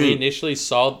that like when we initially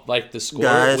saw like the score,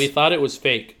 guys, we thought it was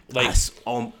fake. Like,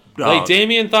 Dog. Like,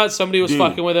 Damian thought somebody was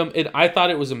fucking with him, and I thought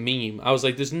it was a meme. I was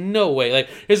like, there's no way. Like,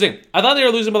 here's the thing. I thought they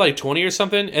were losing by, like, 20 or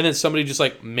something, and then somebody just,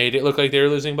 like, made it look like they were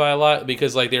losing by a lot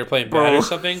because, like, they were playing bad or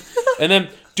something. And then,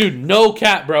 dude, no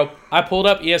cap, bro. I pulled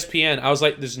up ESPN. I was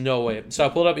like, there's no way. So I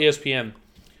pulled up ESPN.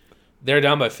 They're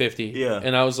down by 50. Yeah.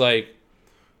 And I was like,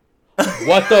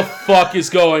 what the fuck is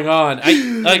going on?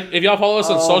 If y'all follow us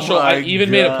on social, I even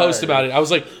made a post about it. I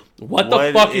was like, what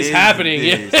the fuck is happening?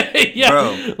 Yeah.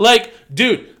 Bro. Like,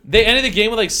 dude, they ended the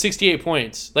game with like 68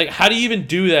 points. Like, how do you even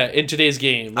do that in today's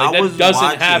game? Like, that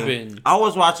doesn't happen. I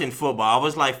was watching football. I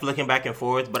was like flicking back and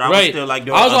forth, but I was still like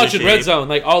doing I was watching shit. Red Zone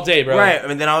like all day, bro. Right,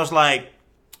 and then I was like,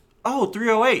 oh,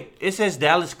 308. It says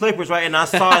Dallas Clippers, right? And I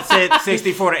saw it said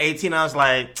 64-18. I was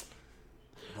like,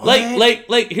 what?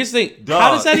 Like. Here's the thing.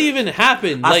 How does that even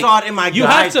happen? I saw it in my guide, you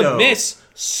have to though. miss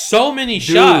so many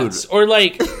shots, or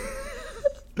like.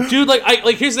 Dude,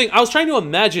 here's the thing. I was trying to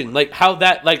imagine, like, how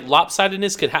that, like,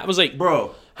 lopsidedness could happen. I was like,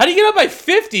 bro, how do you get up by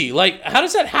 50? Like, how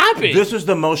does that happen? This was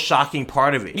the most shocking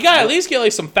part of it. You gotta at least get,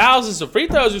 like, some fouls and some free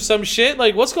throws or some shit.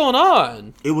 Like, what's going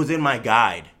on? It was in my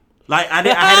guide. Like, I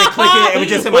had to click it. It was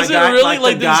just in my guide. Was it really,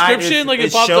 like the description? Like,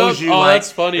 it popped up? You, oh, like,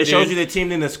 that's funny, It dude. shows you the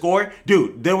team in the score.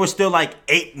 Dude, there was still, like,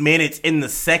 8 minutes in the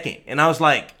second. And I was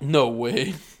like, no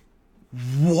way.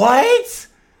 What?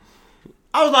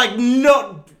 I was like,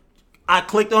 no. I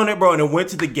clicked on it, bro, and it went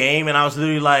to the game, and I was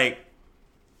literally like,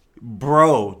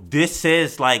 bro, this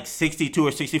says like 62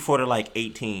 or 64 to like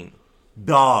 18.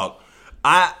 Dog.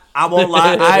 I won't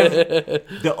lie.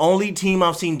 The only team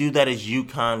I've seen do that is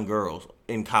UConn girls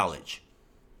in college.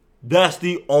 That's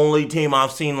the only team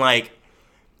I've seen like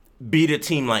beat a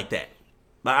team like that.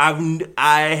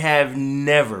 I have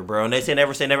never, bro. And they say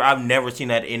never say never. I've never seen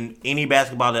that in any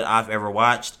basketball that I've ever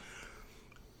watched.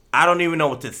 I don't even know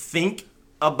what to think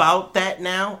about that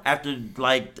now after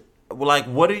like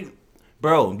what do you,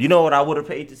 bro, you know what I would have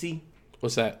paid to see?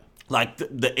 What's that? Like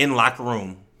the in locker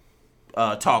room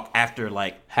talk after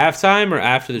like halftime or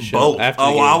after the show? Both. After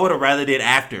the game. I would have rather did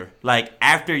after. Like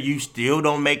after you still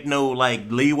don't make no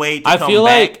like leeway to I come feel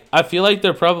back. I feel like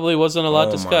there probably wasn't a lot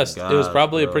Oh discussed. my It was God,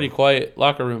 probably bro. a pretty quiet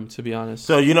locker room, to be honest.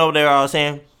 So you know what they were all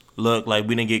saying? Look, like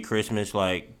we didn't get Christmas.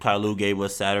 Like Ty Lue gave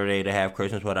us Saturday to have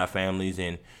Christmas with our families,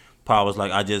 and Paul was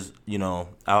like, I just,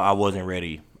 I wasn't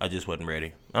ready. I just wasn't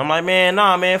ready. I'm like, man,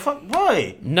 nah, man, fuck,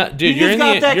 boy. No, dude, You you're in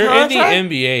just got that contract?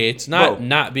 the NBA. It's not Bro,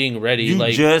 not being ready. you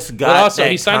like, just got but also, that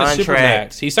he signed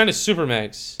contract. a supermax. He signed a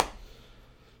supermax.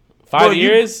 5 Bro,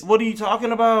 years. What are you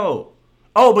talking about?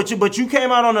 Oh, but you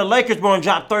came out on the Lakers, bro, and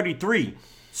dropped 33,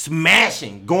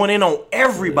 smashing, going in on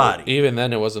everybody. Even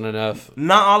then, it wasn't enough.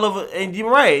 Not all of it, and you're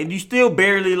right. And you still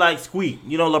barely like squeak.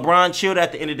 LeBron chilled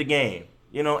at the end of the game.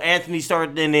 Anthony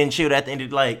started and then chilled at the end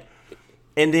of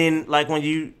and then like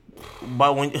I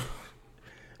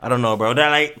don't know, bro.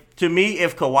 That like to me,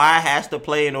 if Kawhi has to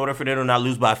play in order for them to not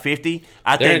lose by 50,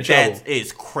 I They're think in trouble. that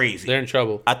is crazy. They're in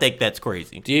trouble. I think that's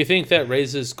crazy. Do you think that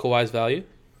raises Kawhi's value?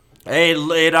 Hey,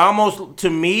 it almost to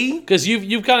me. Because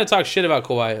you've kind of talked shit about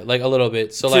Kawhi like a little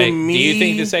bit. So To like, me, do you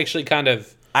think this actually kind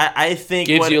of I think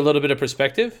gives you a little bit of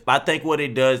perspective? I think what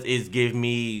it does is give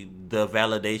me the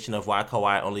validation of why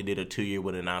Kawhi only did a 2-year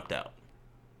with an opt out.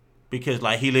 Because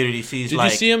like he literally sees Did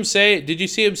like. you see him say? Did you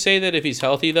see him say that if he's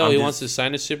healthy though, I'm he just- wants to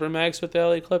sign a supermax with the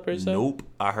LA Clippers? Though? Nope.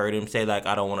 I heard him say like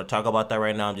I don't want to talk about that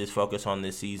right now. I'm just focused on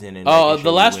this season. And Oh, making the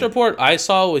sure we last win. report I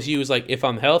saw was he was like, if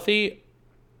I'm healthy,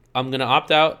 I'm gonna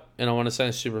opt out and I want to sign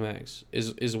a supermax.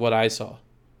 Is what I saw.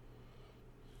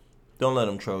 Don't let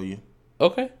him troll you.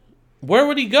 Okay, where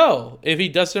would he go if he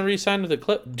doesn't re-sign with the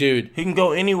Clip? Dude, He can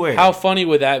go anywhere. how funny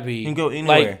would that be? He can go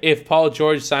anywhere. Like if Paul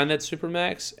George signed that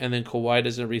supermax and then Kawhi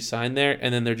doesn't re-sign there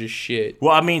and then they're just shit.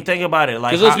 Well, I mean, think about it.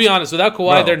 Like, Because let's be honest, without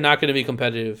Kawhi, Bro. they're not going to be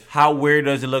competitive. how weird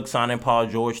does it look signing Paul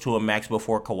George to a max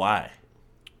before Kawhi?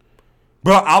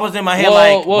 Bro, I was in my head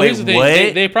like, wait, here's the thing.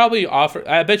 what? They probably offered.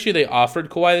 I bet you they offered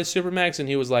Kawhi the supermax, and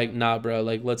he was like, "Nah, bro.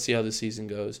 Like, let's see how the season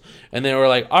goes." And they were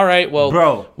like, "All right, well,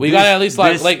 Bro, we this- got to at least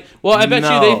this- like." Well, I bet you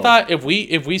no. they thought if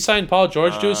we sign Paul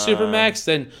George to a supermax,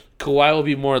 then Kawhi will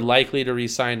be more likely to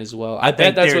re-sign as well. I bet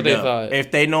think that's they're what they dumb. thought. If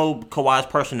they know Kawhi's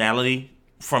personality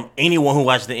from anyone who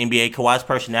watches the NBA, Kawhi's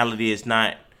personality is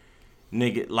not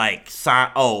nigga like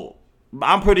sign. Oh,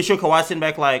 I'm pretty sure Kawhi's sitting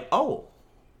back like, oh,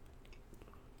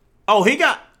 he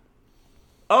got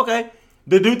okay.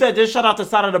 The dude that just shot out the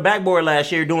side of the backboard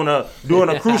last year doing a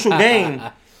crucial game.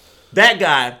 That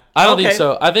guy. I don't think okay.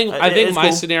 so. I think It's my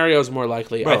cool. scenario is more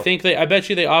likely. Bro. I bet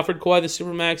you they offered Kawhi the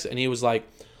supermax, and he was like,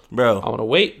 Bro, I want to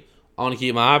wait. I want to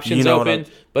keep my options You know what open.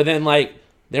 But then, like,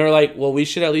 they were like, well, we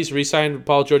should at least re-sign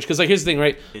Paul George. Because, like, here's the thing,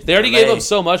 right? It's They already LA. gave up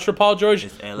so much for Paul George.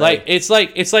 It's LA. Like, it's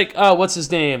like, what's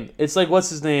his name? It's like, what's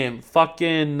his name?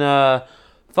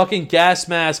 Fucking gas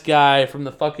mask guy from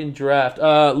the fucking draft.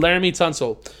 Laramie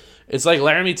Tunsil. It's like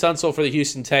Laramie Tunsil for the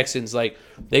Houston Texans. Like,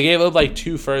 they gave up, like,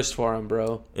 2 firsts for him,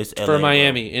 bro. It's for LA,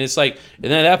 Miami. And it's like,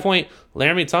 and then at that point,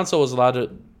 Laramie Tunsil was allowed to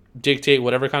dictate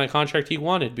whatever kind of contract he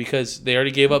wanted because they already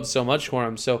gave up so much for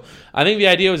him. So I think the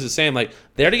idea was the same. Like,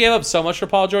 they already gave up so much for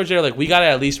Paul George. They're like, we got to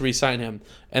at least re-sign him.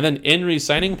 And then in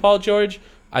re-signing Paul George,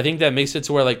 I think that makes it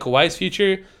to where, like, Kawhi's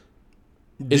future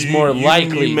is more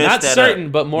likely. Not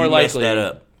certain, but more likely. Messed that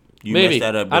up. You Maybe.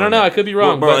 messed that up. I don't doing know. that. I could be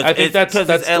wrong, Bro, but I think that's 'cause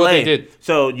it's what they did.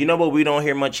 So, you know what we don't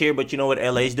hear much here, but you know what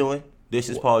LA's doing? This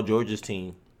is Paul George's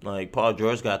team. Like, Paul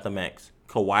George got the max.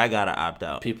 Kawhi got to opt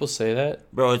out. People say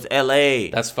that. Bro, it's LA.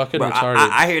 That's fucking Bro, retarded.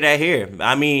 I hear that here.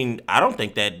 I mean, I don't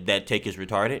think that take is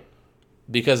retarded.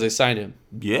 Because they signed him.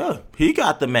 Yeah, he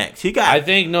got the max. He got. I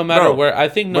think no matter Bro, where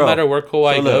bro, matter where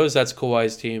Kawhi so look, goes, that's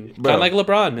Kawhi's team. Kind bro, of like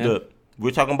LeBron, man. Look,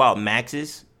 we're talking about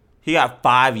maxes. He got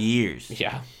 5 years.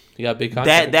 Yeah. You got a big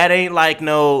contract. That ain't like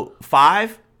no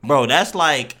 5, bro. That's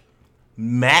like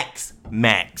max.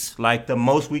 Like the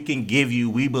most we can give you.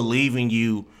 We believe in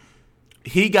you.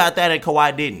 He got that and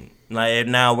Kawhi didn't. Like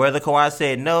now, whether Kawhi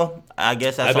said no, I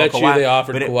guess that's I on bet Kawhi. you they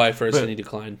offered But Kawhi first but and he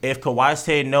declined. If Kawhi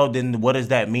said no, then what does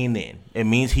that mean? Then it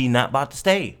means he not about to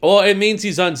stay. Well, it means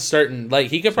he's uncertain. Like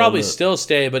he could probably look. still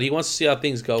stay, but he wants to see how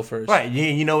things go first. Right?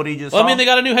 You know what he just? Well, I saw? mean, they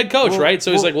got a new head coach, Well, right?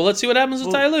 So he's well, like, well, let's see what happens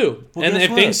with Ty Lue. well, And guess if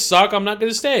what? things suck, I'm not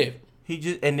going to stay. He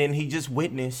just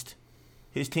witnessed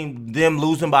his team them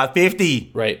losing by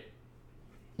 50 Right.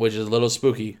 Which is a little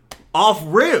spooky. off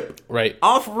rip. Right.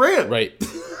 Right. Right.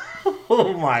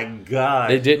 Oh my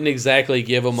god. They didn't exactly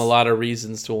give him a lot of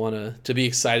reasons to be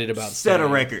excited about. Set a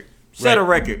staying. record. Set a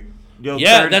record. Yo,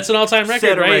 Yeah, third- that's an all-time record,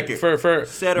 set a right? record. For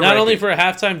Set a not only record. for a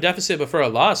halftime deficit, but for a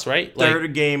loss, right? Like,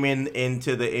 third game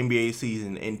into the NBA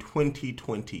season in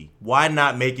 2020. Why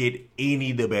not make it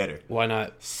any the better? why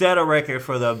not? Set a record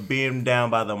for the being down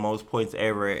by the most points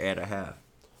ever at a half.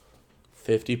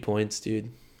 50 points,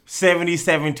 dude.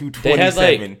 77 to They had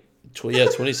 27.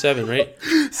 27, right?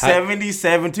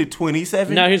 77 to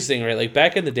 27. Now here's the thing, right? Like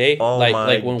back in the day, Oh like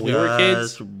my when we were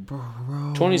kids, gosh,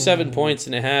 bro. 27 points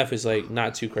and a half is like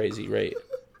not too crazy, right?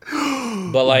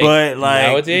 But like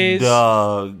nowadays,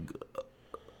 dog.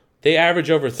 they average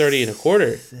over 30 and a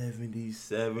quarter.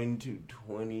 77 to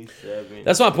 27.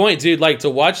 That's my point, dude. Like to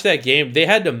watch that game, they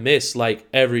had to miss like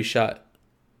every shot.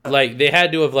 Like they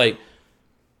had to have like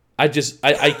I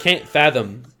can't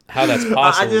fathom how that's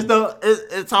possible. I just don't.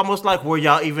 It's almost like were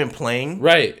y'all even playing?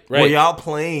 Right. Were y'all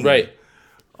playing? Right.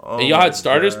 Oh And y'all had my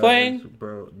starters gosh, playing?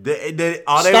 bro.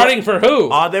 Starting for who?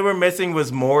 All they were missing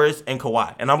was Morris and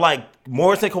Kawhi, and I'm like,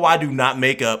 Morris and Kawhi do not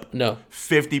make up No.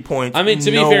 50 points. I mean, to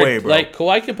no be fair, way, bro. like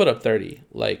Kawhi can put up 30,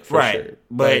 like for right, sure.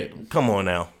 but Right. come on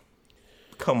now,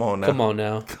 Come on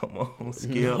now. come on,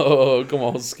 skill. Oh, come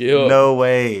on, skill. No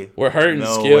way. We're hurting,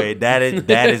 No Skip. way. That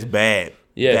is bad.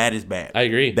 Yeah, that is bad. I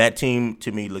agree. That team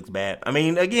to me looks bad. I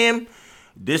mean, again,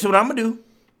 this is what I'm gonna do.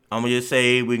 I'm gonna just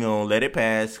say we're gonna let it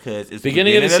pass because it's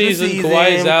beginning of the season.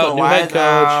 Kawhi's out, new head coach.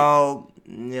 Out,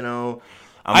 you know,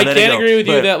 I can't agree with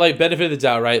you that like benefit of the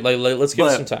doubt, right? Like let's give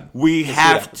it some time. We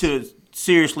have to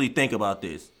seriously think about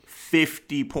this.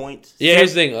 50 points. Yeah,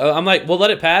 here's the thing. I'm like, we'll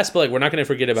let it pass, but like we're not gonna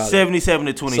forget about 77 it. 77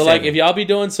 to 27. So like, if y'all be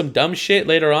doing some dumb shit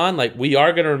later on, like we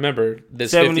are gonna remember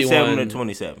this 77 51 to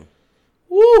 27.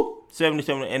 Woo!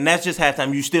 77, and that's just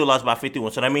halftime. You still lost by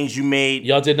 51, so that means you made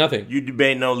y'all did nothing. You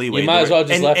made no leeway. You might as well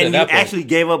just left it at that point. And you actually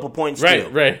gave up a point still.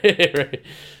 Right.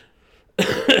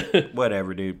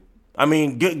 Whatever, dude. I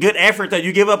mean, good effort that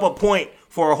you give up a point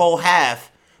for a whole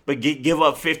half, but give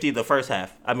up 50 the first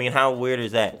half. I mean, how weird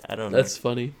is that? I don't know. That's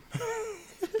funny.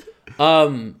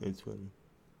 It's funny.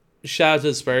 Shout out to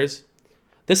the Spurs.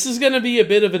 This is gonna be a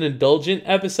bit of an indulgent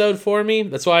episode for me.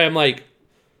 That's why I'm like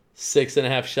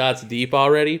 6.5 shots deep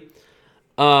already.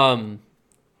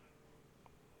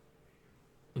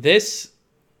 This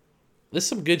is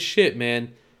some good shit,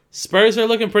 man. Spurs are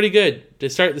looking pretty good to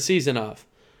start the season off.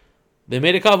 They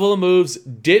made a couple of moves,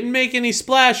 didn't make any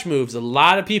splash moves. A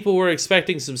lot of people were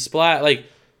expecting some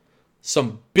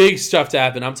some big stuff to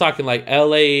happen. I'm talking like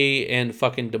LA and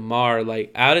fucking DeMar,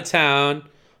 like out of town,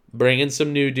 bringing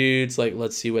some new dudes. Like,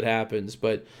 let's see what happens.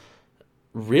 But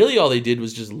really, all they did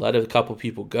was just let a couple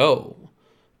people go.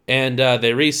 And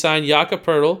they re-signed Jakob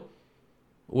Poeltl,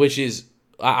 which is,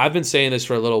 I've been saying this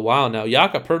for a little while now.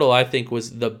 Jakob Poeltl, I think,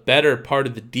 was the better part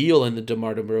of the deal in the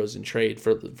DeMar DeRozan trade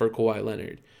for Kawhi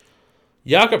Leonard.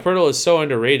 Jakob Poeltl is so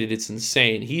underrated, it's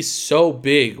insane. He's so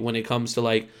big when it comes to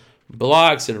like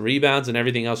blocks and rebounds and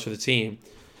everything else for the team.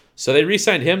 So they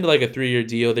re-signed him to like a 3-year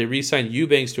deal. They re-signed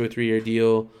Eubanks to a 3-year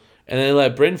deal. And then they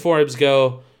let Bryn Forbes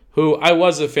go, who I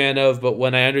was a fan of, but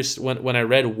when I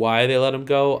read why they let him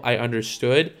go, I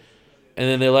understood. And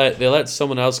then they let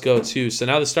someone else go too. So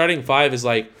now the starting five is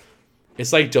like,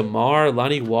 it's like DeMar,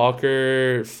 Lonnie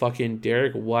Walker, fucking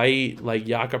Derek White, like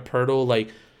Jakob Poeltl, like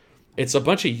it's a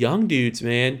bunch of young dudes,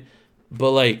 man.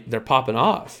 But like they're popping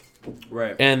off.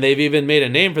 Right. And they've even made a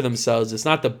name for themselves. It's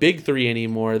not the big three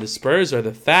anymore. The Spurs are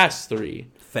the fast three.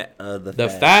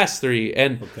 The fast three.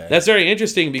 And that's very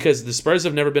interesting because the Spurs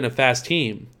have never been a fast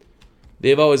team.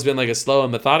 They've always been like a slow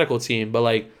and methodical team. But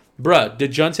like, bruh,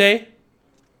 DeJounte,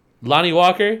 Lonnie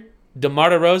Walker,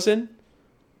 DeMar DeRozan,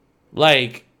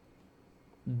 like,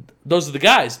 those are the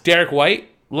guys. Derek White,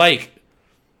 like,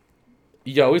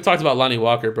 yo, we've talked about Lonnie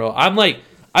Walker, bro.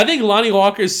 I think Lonnie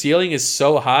Walker's ceiling is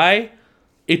so high,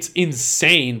 it's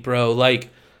insane, bro. Like,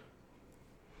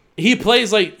 he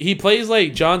plays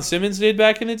like John Simmons did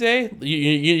back in the day.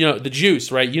 You know the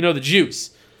juice, right? You know the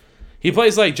juice. He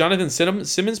plays like Jonathan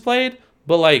Simmons played,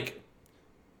 but like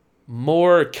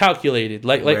more calculated.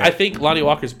 Like right. I think Lonnie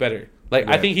Walker's better. Like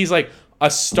I think he's like a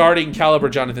starting caliber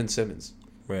Jonathan Simmons.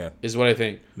 Yeah, is what I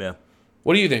think. Yeah.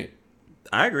 What do you think?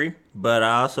 I agree, but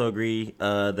I also agree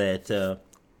that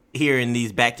here in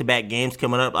these back-to-back games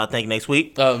coming up, I think next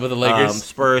week with the Lakers,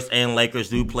 Spurs and Lakers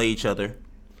do play each other.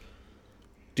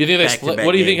 Do you think they split?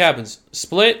 What do you think happens?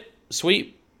 Split,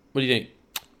 sweep? What do you think?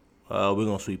 We're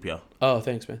gonna sweep y'all. Oh,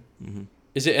 thanks, man. Mm-hmm.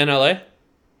 Is it in LA?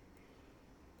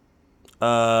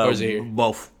 Or is it here?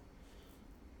 Both.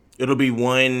 It'll be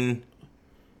one.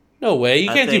 No way. You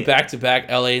can't do back-to-back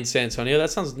LA and San Antonio. That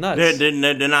sounds nuts. They're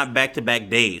not back-to-back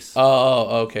days.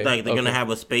 Oh, okay. Like they're gonna have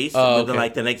a space, but then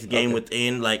like the next game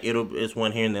within, like it's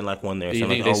one here and then like one there. Do you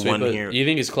think like, they sweep one here. You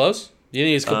think it's close? Do you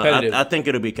think it's competitive? I think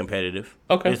it'll be competitive.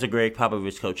 Okay. It's a Greg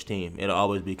Popovich coach team. It'll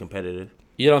always be competitive.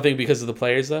 You don't think because of the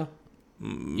players though?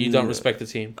 You don't respect the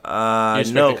team. You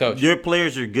respect no, the coach. Your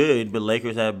players are good, but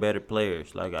Lakers have better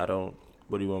players. Like I don't.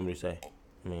 What do you want me to say?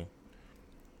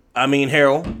 I mean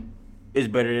Harold is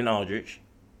better than Aldridge.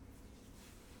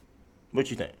 What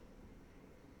you think?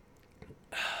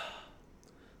 I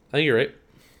think you're right.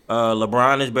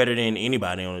 LeBron is better than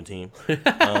anybody on the team.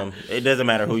 It doesn't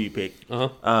matter who you pick.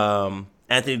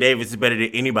 Anthony Davis is better than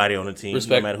anybody on the team.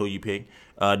 Respect. No matter who you pick.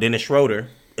 Dennis Schroeder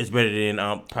is better than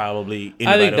probably anybody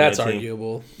I think on that's the team.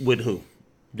 arguable. With who?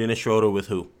 Dennis Schroeder with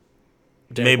who?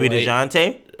 Derek maybe White.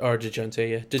 DeJounte? Or DeJounte,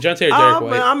 yeah. DeJounte or Derek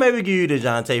White. I'll maybe give you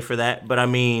DeJounte for that, but I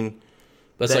mean...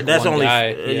 That's one only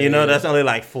guy. That's only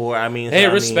like 4. I mean... Hey,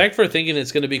 respect for thinking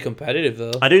it's going to be competitive,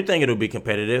 though. I do think it'll be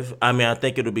competitive. I mean, I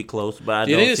think it'll be close, but I don't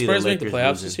see the Lakers Do you think the Spurs make the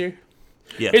playoffs this year?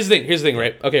 Yeah. Here's the thing,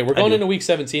 right? Okay, we're going into week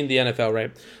 17 of the NFL,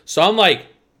 right? So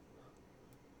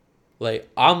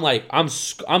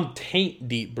I'm taint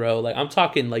deep, bro. Like I'm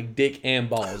talking like dick and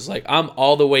balls. Like I'm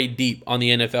all the way deep on the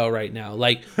NFL right now.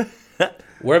 Like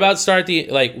we're about to start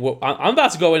I'm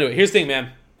about to go into it. Here's the thing,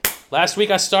 man. Last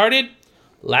week I started,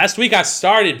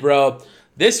 bro.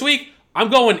 This week I'm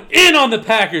going in on the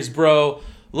Packers, bro.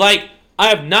 Like I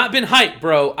have not been hyped,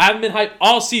 bro. I haven't been hyped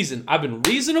all season. I've been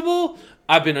reasonable.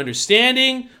 I've been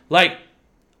understanding. Like,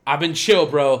 I've been chill,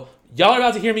 bro. Y'all are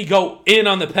about to hear me go in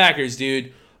on the Packers,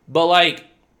 dude. But, like,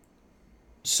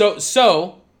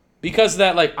 so because of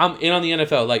that, like, I'm in on the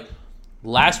NFL. Like,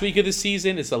 last week of the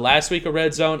season, it's the last week of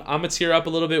Red Zone. I'm going to tear up a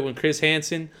little bit when Chris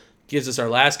Hansen gives us our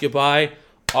last goodbye.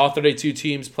 All 32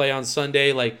 teams play on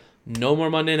Sunday. Like, no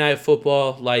more Monday Night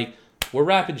Football. Like, we're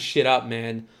wrapping shit up,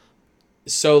 man.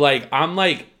 So, like,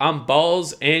 I'm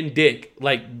balls and dick.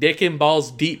 Like, dick and balls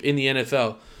deep in the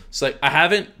NFL. So, like, I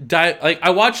haven't dived... Like,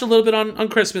 I watched a little bit on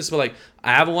Christmas, but, like,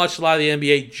 I haven't watched a lot of the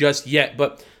NBA just yet.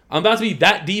 But I'm about to be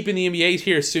that deep in the NBA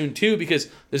here soon, too, because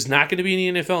there's not going to be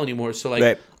any NFL anymore. So, like,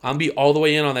 right. I'm be all the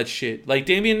way in on that shit. Like,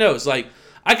 Damian knows. Like,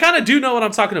 I kind of do know what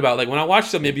I'm talking about. Like, when I watch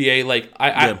some NBA, like,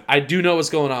 I do know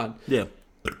what's going on. Yeah.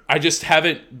 I just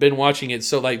haven't been watching it.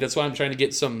 So, like, that's why I'm trying to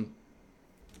get some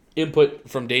input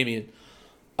from Damian.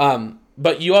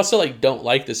 But you also, like, don't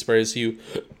like the Spurs. You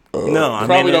no, I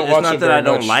mean, it's not that I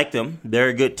don't like them. They're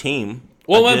a good team.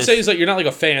 Well, what I'm saying is, like, you're not, like,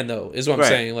 a fan, though, is what I'm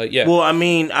saying. Like, yeah. Well, I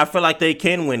mean, I feel like they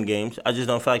can win games. I just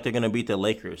don't feel like they're going to beat the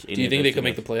Lakers. Do you think they can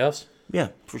make the playoffs? Yeah,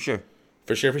 for sure.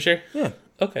 For sure? Yeah.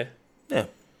 Okay. Yeah.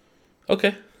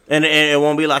 Okay. And it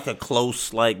won't be like a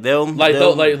close, like they'll like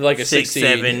a 6,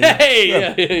 7. Hey,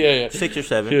 yeah. 6 or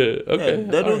 7. Yeah, okay. Yeah,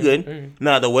 they'll do good. Right.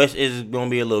 Now the West is going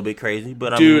to be a little bit crazy,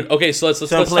 but dude, I mean, okay, so let's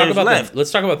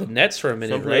talk about the Nets for a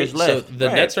minute, right? So the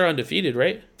Nets are undefeated,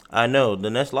 right? I know the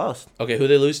Nets lost. Okay, who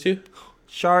they lose to?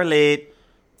 Charlotte.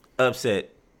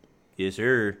 Upset. Yes,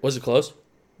 sir. Was it close?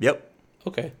 Yep.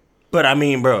 Okay. But I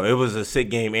mean, bro, it was a sick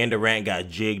game, and Durant got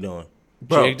jigged on.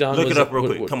 Bro, look it up real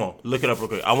quick. Come on, look it up real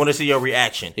quick. I want to see your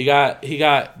reaction. He got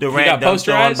Durant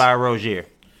dunked on by Rozier,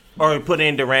 or put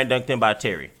in Durant dunked in by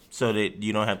Terry, so that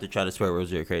you don't have to try to spell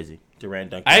Rozier crazy.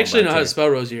 Durant dunked. I actually know how to spell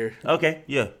Rozier. Okay,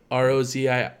 yeah.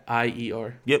 Rozier.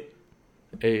 Yep.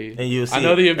 Hey, and you'll see. I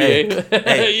know the NBA.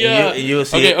 Hey, yeah. You'll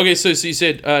see. Okay. So you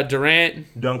said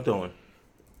Durant dunked on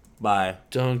by.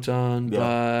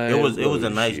 By. It was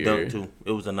a nice dunk too.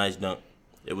 It was a nice dunk.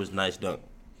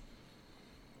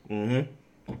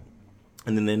 Mm-hmm.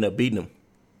 And then they end up beating them,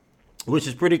 which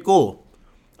is pretty cool.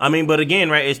 I mean, but again,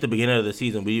 right? It's the beginning of the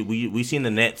season. We seen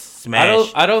the Nets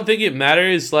smash. I don't think it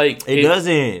matters. Like it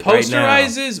doesn't.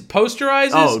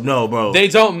 Posterizes. Oh no, bro. They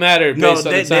don't matter.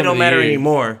 They don't matter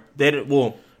anymore.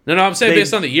 No, I'm saying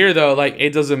based on the year though. Like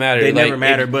it doesn't matter. They never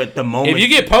matter. But the moment if you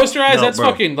get posterized, that's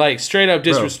fucking like straight up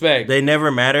disrespect. They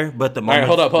never matter. But the moment.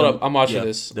 All right, hold up. I'm watching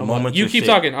this. The moments. You keep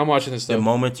talking. I'm watching this stuff. The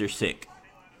moments are sick.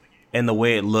 And the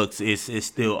way it looks is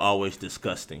still always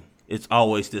disgusting. It's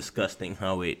always disgusting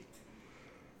how it.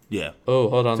 Yeah. Oh,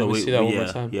 hold on. Let me see that one more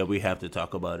time. Yeah, we have to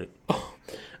talk about it.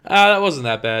 That wasn't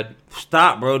that bad.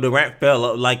 Stop, bro. Durant fell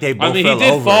up. Like they both fell over. I mean,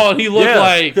 he did fall. He looked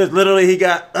like. Because literally he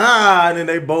got, and then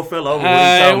they both fell over.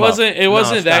 It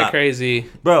wasn't that crazy.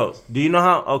 Bro, do you know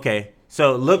how? Okay.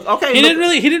 So look, okay. He didn't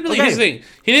really. Here's the thing.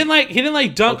 He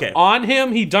didn't dunk on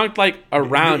him. He dunked like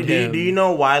around him. Do you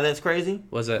know why that's crazy?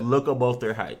 What's that? Look at both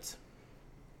their heights.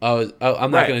 Oh,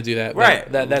 I'm not gonna do that.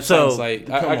 Right. That sounds like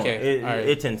okay. All right.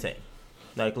 It's insane.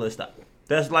 Like, let's stop.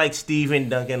 That's like Steven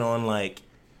dunking on like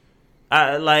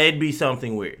it'd be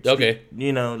something weird. Okay.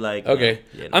 You know, like okay.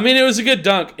 I mean, it was a good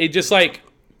dunk. It just like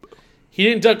he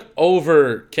didn't dunk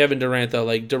over Kevin Durant though.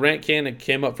 Like Durant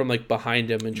came up from like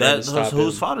behind him and tried to stop him.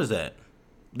 Whose fault is that?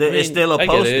 It's still a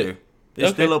poster.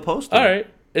 It's still a poster. All right.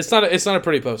 It's not a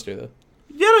pretty poster though.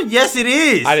 Yes, it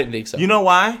is. I didn't think so. You know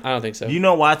why? I don't think so. You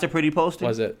know why it's a pretty poster?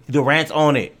 Why is it? Durant's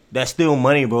on it. That's still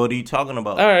money, bro. What are you talking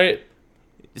about? All right.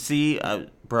 See,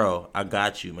 bro, I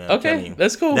got you, man. Okay,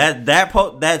 that's cool.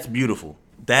 That's beautiful.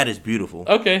 That is beautiful.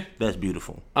 Okay, that's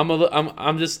beautiful. I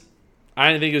didn't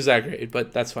think it was that great,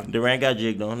 but that's fine. Durant got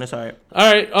jigged on. That's all right.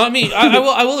 All right. I mean, I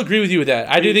will agree with you with that.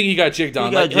 I do think he got jigged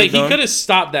on. He could have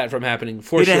stopped that from happening.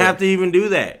 He didn't have to even do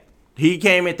that. He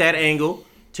came at that angle.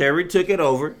 Terry took it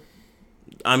over.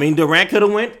 I mean, Durant could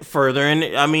have went further,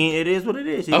 and I mean, it is what it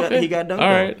is. He got dunked on.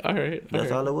 All right.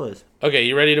 That's all it was. Okay,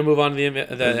 you ready to move on to the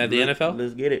NFL?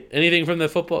 Let's get it. Anything from the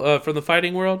football from the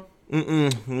fighting world?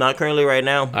 Not currently right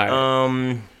now. All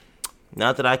right.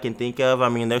 Not that I can think of. I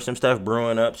mean, there's some stuff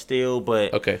brewing up still,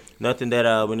 but nothing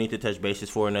that we need to touch bases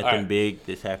for. Nothing big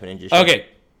that's happening just yet. Okay.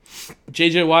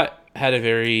 J.J. Watt had a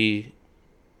very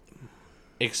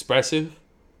expressive,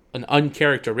 an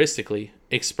uncharacteristically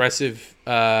expressive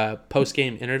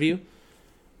post-game interview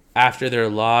after their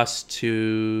loss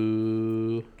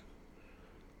to...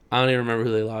 I don't even remember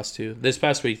who they lost to. This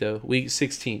past week, though. Week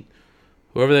 16.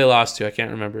 Whoever they lost to, I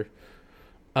can't remember.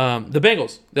 The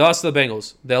Bengals. They lost to the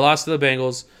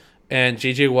Bengals. And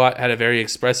J.J. Watt had a very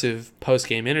expressive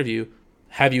post-game interview.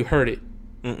 Have you heard it?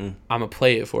 I'm gonna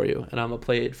play it for you, and I'm gonna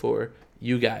play it for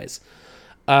you guys.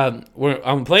 I'm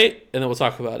gonna play it, and then we'll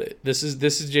talk about it. This is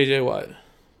JJ Watt.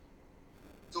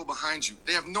 Still behind you.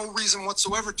 They have no reason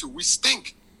whatsoever to. We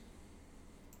stink.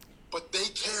 But they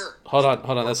care. Hold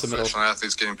on. That's the middle. Professional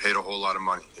athletes getting paid a whole lot of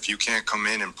money. If you can't come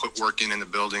in and put work in the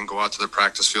building, go out to the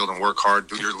practice field and work hard,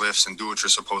 do your lifts and do what you're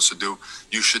supposed to do,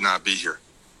 you should not be here.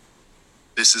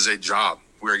 This is a job.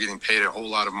 We are getting paid a whole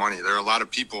lot of money. There are a lot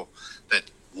of people that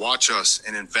watch us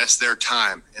and invest their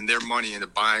time and their money into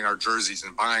buying our jerseys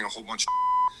and buying a whole bunch of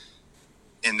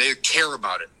and they care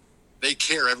about it. They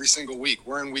care every single week.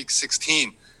 We're in week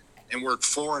 16. And we're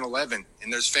 4-11,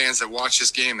 and there's fans that watch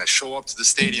this game, that show up to the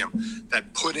stadium,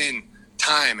 that put in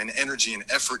time and energy and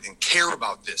effort and care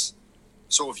about this.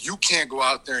 So if you can't go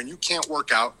out there and you can't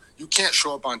work out, you can't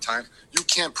show up on time, you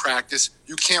can't practice,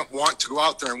 you can't want to go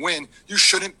out there and win, you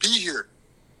shouldn't be here.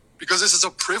 Because this is a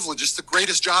privilege. It's the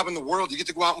greatest job in the world. You get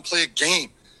to go out and play a game.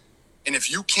 And if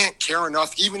you can't care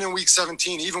enough, even in week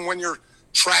 17, even when you're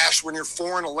trash, when you're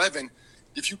 4-11,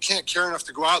 if you can't care enough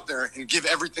to go out there and give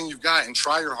everything you've got and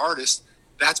try your hardest,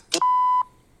 that's bull.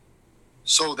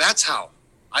 So that's how.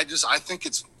 I think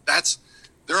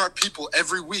there are people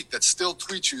every week that still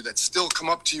tweet you, that still come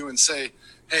up to you and say,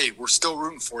 hey, we're still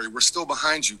rooting for you. We're still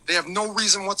behind you. They have no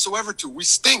reason whatsoever to. We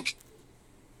stink.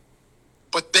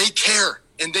 But they care,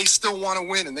 and they still want to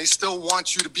win, and they still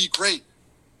want you to be great.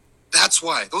 That's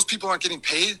why. Those people aren't getting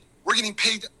paid. We're getting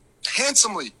paid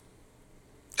handsomely.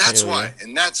 That's why.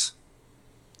 And that's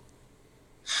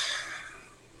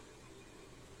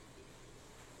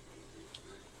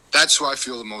who I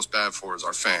feel the most bad for, is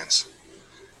our fans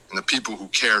and the people who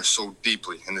care so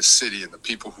deeply in this city and the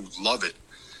people who love it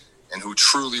and who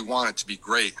truly want it to be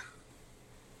great.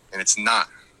 And it's not.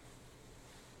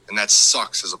 And that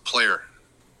sucks as a player,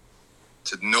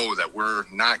 to know that we're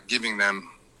not giving them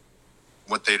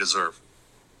what they deserve.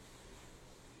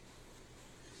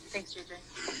 Thanks, JJ.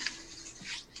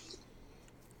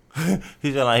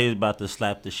 He felt like he was about to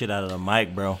slap the shit out of the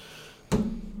mic, bro.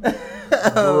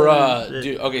 Bruh,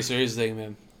 dude. Okay, so here's the thing,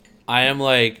 man. I am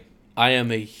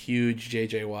a huge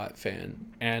JJ Watt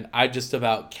fan, and I just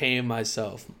about came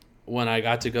myself when I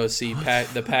got to go see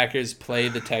the Packers play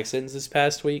the Texans this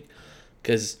past week.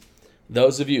 Because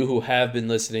those of you who have been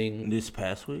listening, This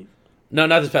past week? no,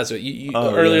 not this past week.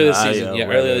 Earlier this season.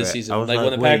 Earlier this season. Like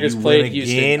when the Packers played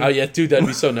Houston. Again? Oh yeah, dude, that'd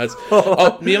be so nuts.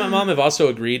 Me and my mom have also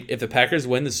agreed, if the Packers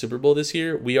win the Super Bowl this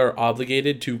year, we are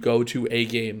obligated to go to a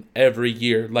game every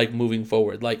year, like moving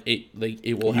forward. Like it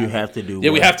will happen. You have to do.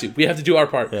 Yeah, we have to. We have to do our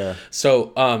part. Yeah.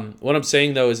 So, what I'm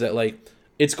saying though is that like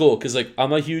it's cool because like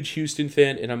I'm a huge Houston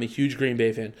fan and I'm a huge Green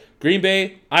Bay fan. Green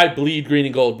Bay, I bleed green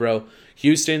and gold, bro.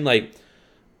 Houston, like,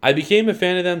 I became a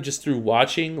fan of them just through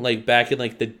watching, like, back in,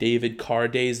 like, the David Carr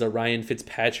days, the Ryan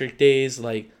Fitzpatrick days,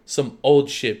 like, some old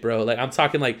shit, bro. Like, I'm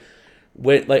talking, like,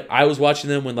 when, like, I was watching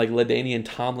them when, like, LaDainian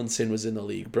Tomlinson was in the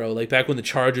league, bro. Like, back when the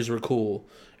Chargers were cool.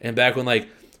 And back when, like,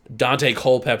 Dante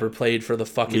Culpepper played for the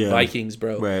fucking Vikings,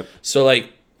 bro. Right. So,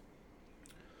 like,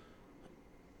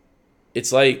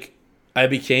 it's like I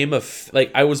became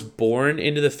I was born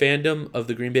into the fandom of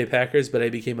the Green Bay Packers, but I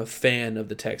became a fan of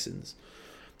the Texans.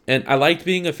 And I liked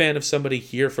being a fan of somebody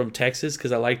here from Texas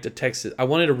because I liked I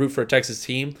wanted to root for a Texas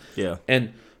team. Yeah.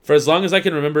 And for as long as I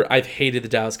can remember, I've hated the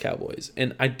Dallas Cowboys.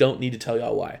 And I don't need to tell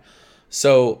y'all why.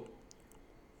 So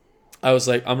I was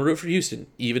like, I'm going to root for Houston,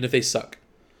 even if they suck.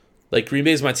 Like, Green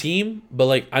Bay is my team,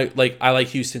 but I like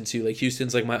Houston too. Like,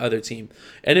 Houston's like my other team.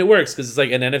 And it works because it's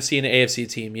like an NFC and an AFC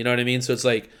team. You know what I mean? So it's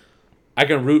like I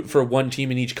can root for one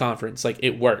team in each conference. Like,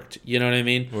 it worked. You know what I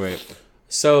mean? Right.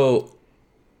 So,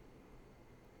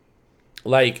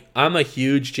 like, I'm a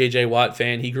huge JJ Watt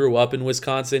fan. He grew up in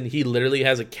Wisconsin. He literally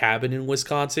has a cabin in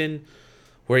Wisconsin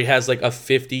where he has like a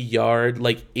 50-yard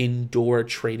like indoor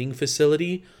training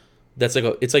facility that's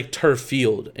like it's like turf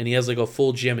field, and he has like a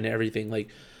full gym and everything. Like,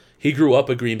 he grew up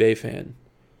a Green Bay fan.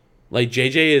 Like,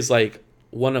 JJ is like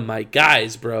one of my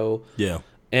guys, bro. Yeah.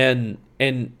 And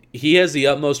he has the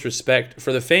utmost respect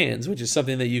for the fans, which is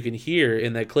something that you can hear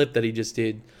in that clip that he just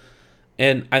did.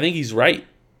 And I think he's right.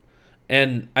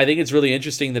 And I think it's really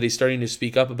interesting that he's starting to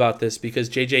speak up about this because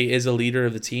JJ is a leader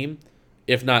of the team,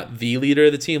 if not the leader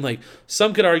of the team. Like,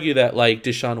 some could argue that, like,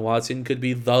 Deshaun Watson could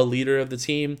be the leader of the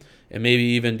team, and maybe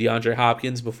even DeAndre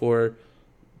Hopkins before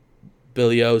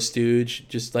Billy O. Stooge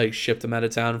just, like, shipped him out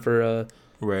of town for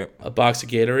a box of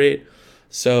Gatorade.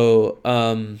 So,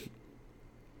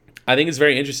 I think it's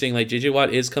very interesting. Like, JJ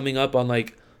Watt is coming up on,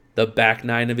 like, the back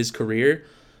nine of his career,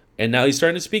 and now he's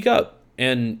starting to speak up.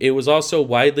 And it was also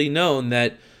widely known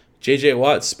that JJ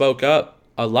Watt spoke up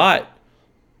a lot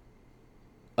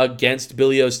against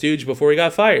Billy O. Stooge before he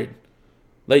got fired.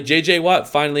 Like, J.J. Watt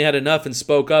finally had enough and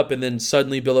spoke up, and then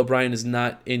suddenly Bill O'Brien is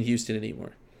not in Houston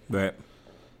anymore. Right.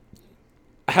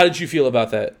 How did you feel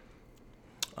about that?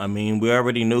 I mean, we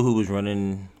already knew who was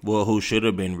running. Well, who should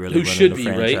have been really Who running should the be,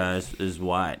 franchise is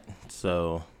Watt.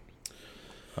 So,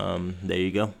 there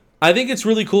you go. I think it's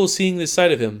really cool seeing this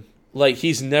side of him. Like,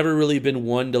 he's never really been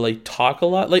one to, like, talk a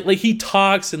lot. Like he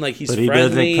talks and, like, he's But he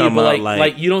friendly, doesn't come but, out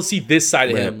like, you don't see this side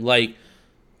of Right. him. Like,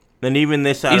 And even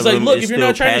this side he's of like, him look, is if you're still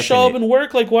not trying to show up passionate. and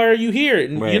work, like, why are you here?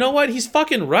 And Right. you know what? He's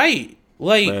fucking right.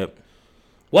 Like, Right.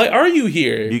 why are you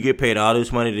here? You get paid all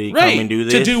this money to Right. come and do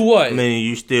To this. do what? I mean,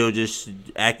 you still just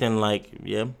acting like,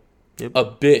 A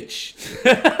bitch.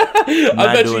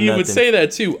 I bet you doing would nothing. say that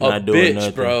too. A not doing bitch,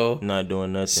 nothing. bro. Not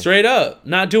doing nothing. Straight up.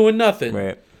 Not doing nothing.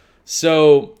 Right.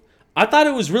 So I thought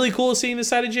it was really cool seeing the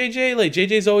side of JJ. Like,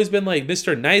 JJ's always been like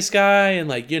Mr. Nice Guy and,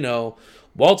 like, you know,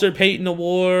 Walter Payton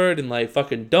Award and, like,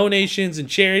 fucking donations and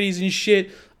charities and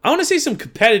shit. I want to see some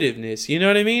competitiveness, you know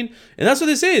what I mean? And that's what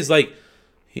this is. Like,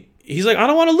 he's like, I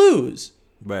don't want to lose.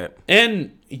 Right.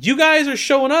 And you guys are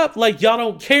showing up like y'all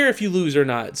don't care if you lose or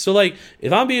not. So, like,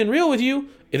 if I'm being real with you,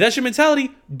 if that's your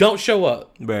mentality, don't show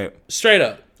up. Right. Straight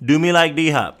up. Do me like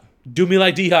D-Hop. Do me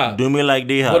like D-Hop. Do me like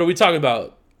D-Hop. What are we talking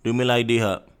about? Do me like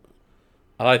D-Hop.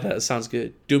 I like that. It sounds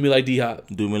good. Do me like D-Hop.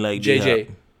 Do me like D-Hop. JJ.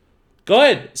 Go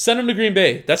ahead. Send him to Green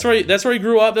Bay. That's where he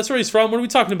grew up. That's where he's from. What are we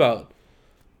talking about?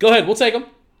 Go ahead. We'll take him.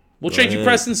 We'll trade you ahead.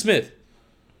 Preston Smith.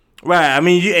 Right. I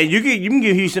mean, you can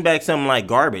give Houston back something like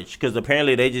garbage because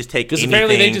apparently they just take anything. Because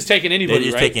apparently they just taking anybody, They're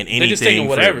just right? taking anything. They're just taking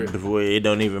whatever. It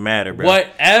don't even matter, bro.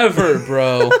 Whatever,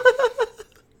 bro.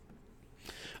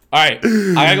 All right.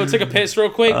 I gotta go take a piss real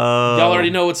quick. Y'all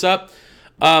already know what's up.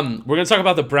 We're gonna talk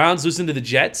about the Browns losing to the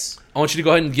Jets. I want you to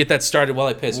go ahead and get that started while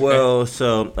I piss. Okay? Well,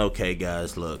 okay,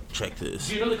 guys, look, check this.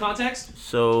 Do you know the context?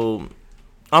 So,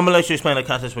 I'm gonna let you explain the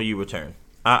context when you return.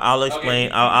 I'll explain.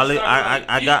 Okay.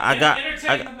 I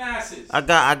Entertain the masses.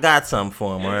 got something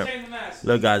for him. All right. Entertain the masses.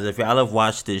 Look, guys, if y'all have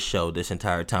watched this show this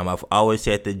entire time, I've always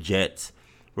said the Jets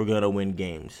were gonna win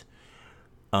games,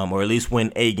 or at least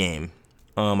win a game.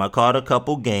 I called a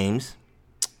couple games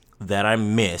that I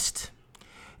missed,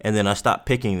 and then I stopped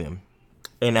picking them.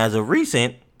 And as of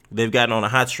recent, they've gotten on a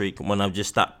hot streak when I've just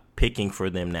stopped picking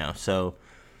for them now. So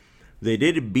they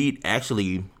did beat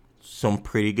actually some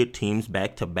pretty good teams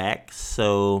back to back.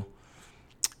 So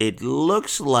it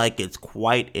looks like it's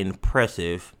quite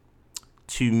impressive.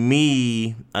 To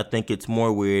me, I think it's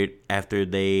more weird after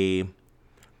they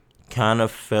kind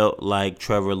of felt like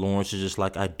Trevor Lawrence is just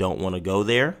like, I don't want to go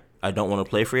there. I don't want to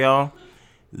play for y'all.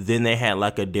 Then they had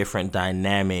like a different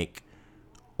dynamic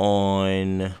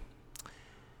on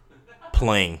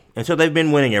playing, and so they've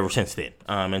been winning ever since then.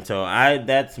 And so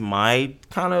that's my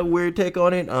kind of weird take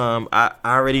on it. I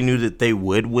already knew that they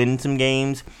would win some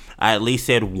games. I at least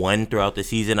said one throughout the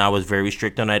season. I was very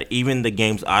strict on that. Even the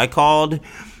games I called,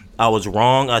 I was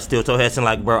wrong. I still told Heston,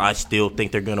 like, bro, I still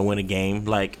think they're gonna win a game.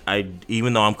 Like,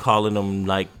 even though I'm calling them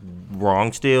like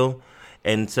wrong still,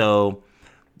 and so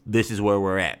this is where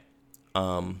we're at.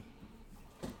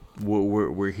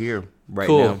 We're here right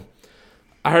now.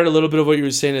 I heard a little bit of what you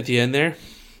were saying at the end there.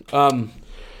 I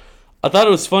thought it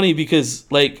was funny because,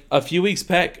 like, a few weeks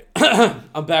back,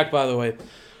 I'm back, by the way.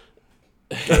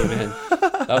 Hey, man,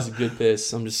 that was a good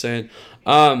piss. I'm just saying.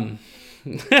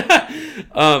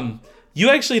 You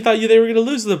actually thought they were going to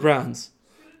lose to the Browns,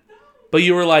 but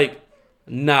you were like,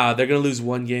 nah, they're going to lose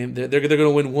one game. They're going to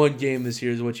win one game this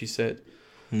year, is what you said.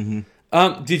 Mm-hmm.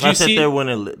 Did you see? They'll win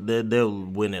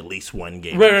at least one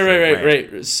game.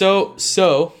 Right.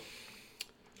 So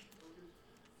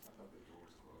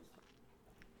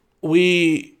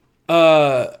the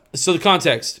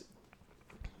context.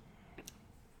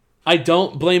 I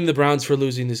don't blame the Browns for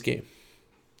losing this game.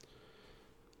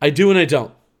 I do and I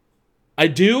don't. I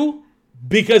do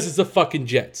because it's the fucking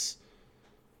Jets.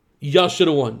 Y'all should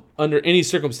have won under any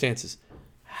circumstances.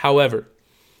 However,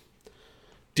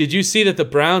 did you see that the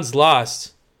Browns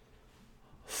lost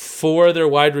 4 of their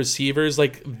wide receivers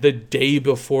like the day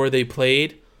before they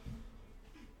played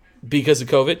because of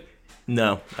COVID?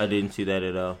 No, I didn't see that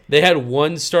at all. They had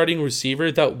one starting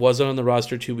receiver that wasn't on the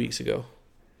roster 2 weeks ago.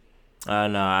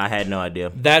 No, I had no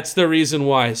idea. That's the reason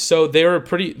why. So they were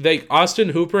Austin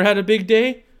Hooper had a big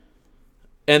day,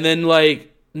 and then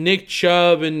like Nick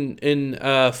Chubb and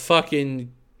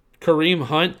fucking Kareem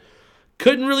Hunt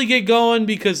couldn't really get going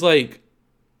because you're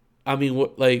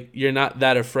not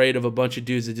that afraid of a bunch of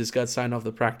dudes that just got signed off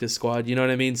the practice squad. You know what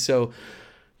I mean? So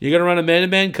you're going to run a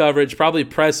man-to-man coverage, probably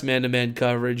press man-to-man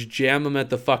coverage, jam them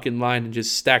at the fucking line, and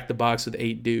just stack the box with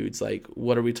 8 dudes. Like,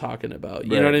 what are we talking about?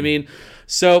 You know what I mean?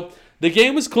 So The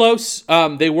game was close.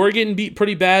 They were getting beat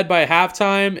pretty bad by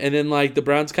halftime, and then like the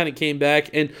Browns kind of came back,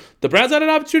 and the Browns had an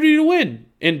opportunity to win,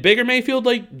 and Baker Mayfield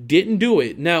like didn't do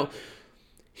it. Now,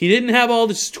 he didn't have all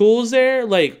his tools there.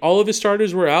 Like all of his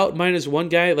starters were out, minus one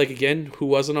guy, like again, who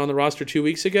wasn't on the roster 2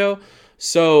 weeks ago.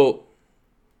 So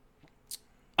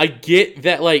I get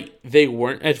that like they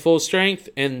weren't at full strength,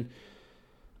 and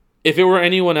if it were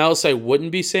anyone else, I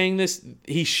wouldn't be saying this.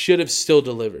 He should have still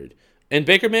delivered. And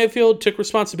Baker Mayfield took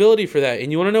responsibility for that.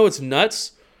 And you want to know what's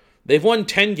nuts? They've won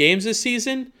 10 games this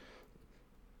season.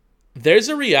 There's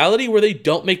a reality where they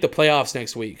don't make the playoffs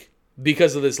next week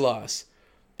because of this loss.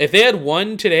 If they had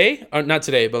won today, or not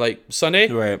today, but like Sunday,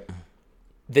 Right.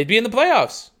 they'd be in the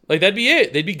playoffs. Like that'd be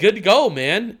it. They'd be good to go,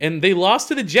 man. And they lost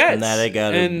to the Jets. Now they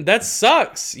got it. And that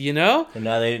sucks, you know? And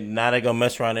now they gonna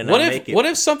mess around and not make it. What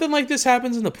if something like this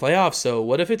happens in the playoffs though?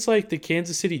 What if it's like the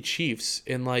Kansas City Chiefs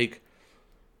and like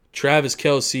Travis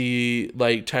Kelce,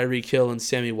 like Tyreek Hill and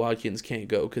Sammy Watkins can't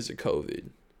go because of COVID?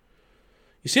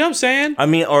 You see what I'm saying? I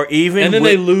mean, or even and then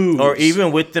they lose. Or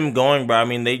even with them going, bro. I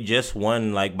mean, they just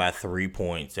won like by 3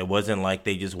 points. It wasn't like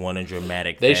they just won in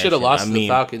dramatic. They should have lost to the the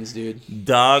Falcons, dude.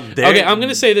 Dog. Okay, I'm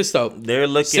gonna say this though. They're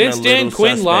looking since a little Dan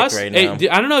Quinn suspect lost. right now. Hey,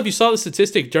 I don't know if you saw the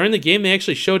statistic during the game. They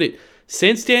actually showed it.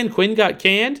 Since Dan Quinn got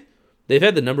canned, they've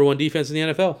had the number 1 defense in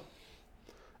the NFL.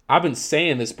 I've been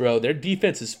saying this, bro. Their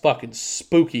defense is fucking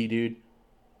spooky, dude.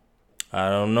 I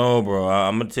don't know, bro.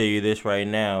 I'm gonna tell you this right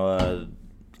now.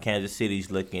 Kansas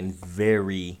City's looking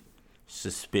very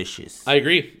suspicious. I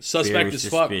agree. Suspect Very as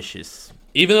fuck. suspicious.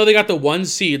 Even though they got the 1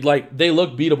 seed, like they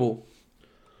look beatable.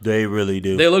 They really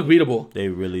do. They look beatable. They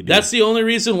really do. That's the only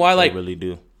reason why, like, they really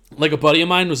do. Like a buddy of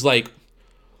mine was like,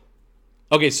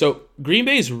 okay, so Green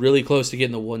Bay is really close to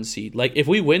getting the 1 seed. Like, if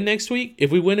we win next week, if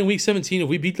we win in week 17, if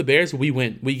we beat the Bears, we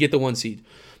win. We get the 1 seed.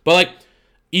 But like,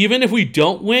 even if we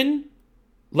don't win,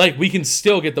 like we can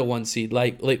still get the 1 seed.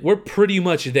 Like we're pretty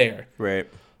much there. Right.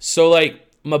 So like,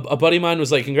 a buddy of mine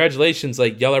was like, congratulations.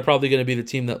 Like, y'all are probably going to be the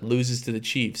team that loses to the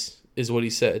Chiefs, is what he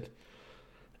said.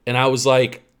 And I was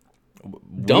like,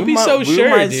 don't be so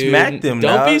sure, dude. Smack them,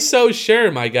 don't dog. be so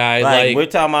sure, my guy. Like we're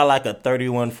talking about like a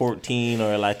 31-14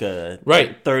 or like a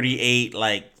Right. 38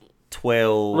 like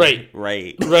 12. Right.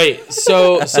 Right.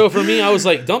 So for me, I was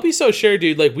like, don't be so sure,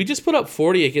 dude. Like, we just put up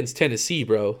 40 against Tennessee,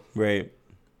 bro. Right.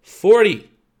 40.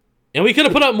 And we could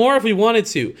have put up more if we wanted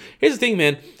to. Here's the thing,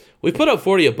 man. We put up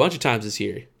 40 a bunch of times this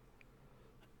year.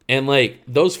 And, like,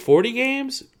 those 40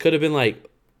 games could have been, like,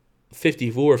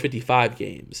 54 or 55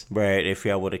 games. Right, if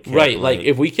y'all would have kept. Right, like,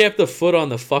 if we kept the foot on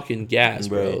the fucking gas,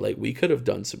 bro, Right. like, we could have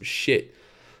done some shit.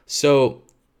 So,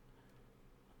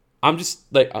 I'm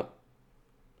just, like,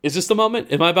 is this the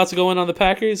moment? Am I about to go in on the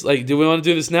Packers? Like, do we want to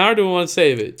do this now or do we want to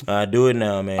save it? do it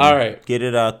now, man. All right. Get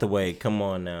it out the way. Come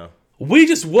on now. We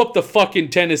just whooped the fucking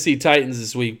Tennessee Titans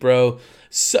this week, bro.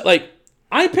 So, like,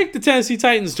 I picked the Tennessee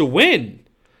Titans to win.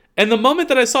 And the moment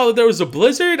that I saw that there was a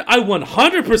blizzard, I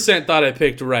 100% thought I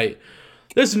picked right.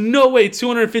 There's no way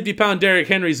 250-pound Derrick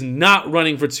Henry's not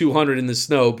running for 200 in the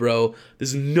snow, bro.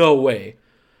 There's no way.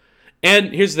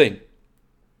 And here's the thing.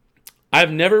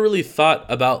 I've never really thought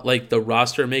about, like, the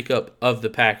roster makeup of the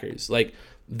Packers. Like,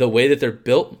 the way that they're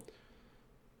built.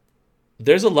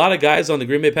 There's a lot of guys on the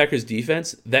Green Bay Packers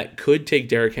defense that could take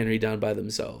Derrick Henry down by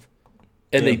themselves.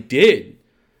 And they did.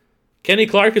 Kenny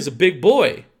Clark is a big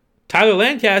boy. Tyler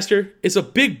Lancaster is a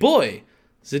big boy.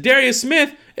 Zadarius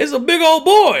Smith is a big old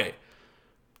boy.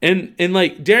 And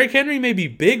like, Derrick Henry may be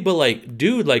big, but like,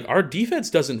 dude, like, our defense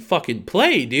doesn't fucking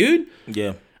play, dude.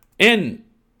 Yeah. And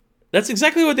that's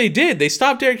exactly what they did. They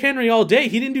stopped Derrick Henry all day.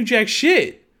 He didn't do jack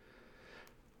shit.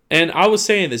 And I was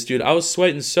saying this, dude. I was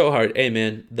sweating so hard. Hey,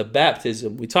 man, the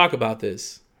baptism. We talk about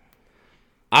this.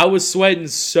 I was sweating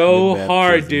so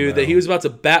hard, dude, that he was about to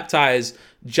baptize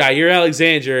Jair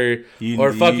Alexander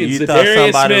or fucking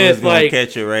Zadarius Smith, like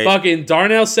catch it, right? fucking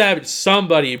Darnell Savage,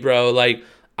 somebody, bro. Like,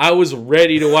 I was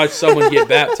ready to watch someone get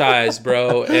baptized,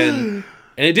 bro, and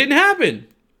it didn't happen.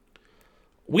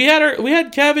 We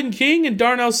had Kevin King and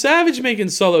Darnell Savage making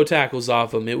solo tackles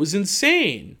off him. It was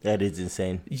insane. That is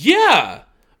insane. Yeah.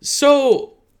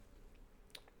 So,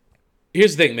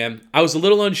 here's the thing, man. I was a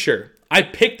little unsure. I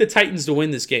picked the Titans to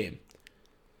win this game.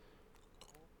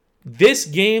 This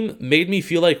game made me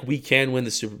feel like we can win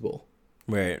the Super Bowl.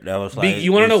 Right. That was like.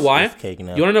 You want to know why? You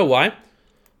want to know why?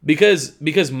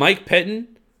 Because Mike Pettin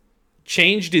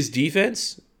changed his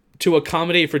defense to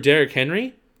accommodate for Derrick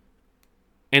Henry,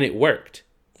 and it worked.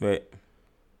 Right.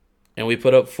 And we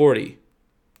put up 40.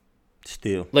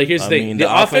 Still, like, here's the thing: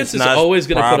 the offense is always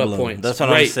going to put up points. That's what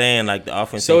I'm saying. Like, the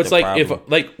offense. So it's like, if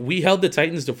like we held the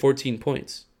Titans to 14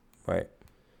 points, right,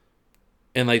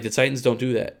 and like the Titans don't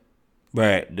do that.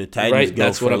 Right. The Titans Right? go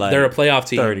That's for what like they're a playoff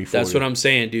team. 30, That's 40. what I'm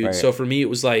saying, dude. Right. So for me, it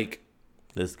was like,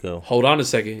 Let's go. hold on a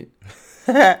second.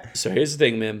 So here's the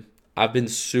thing, man. I've been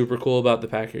super cool about the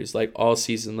Packers like all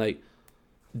season. Like,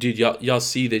 dude, y'all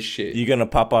see this shit. You're gonna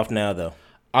pop off now, though.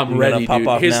 I'm You're ready, gonna dude.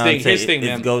 pop off Here's now the and thing, say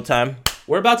man. It's go time.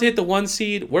 We're about to hit the 1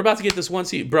 seed. We're about to get this 1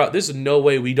 seed. Bro, there's no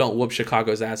way we don't whoop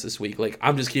Chicago's ass this week. Like,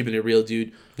 I'm just keeping it real,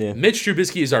 dude. Yeah. Mitch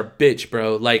Trubisky is our bitch,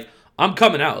 bro. Like, I'm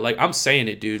coming out. Like, I'm saying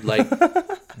it, dude. Like,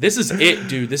 this is it,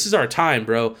 dude. This is our time,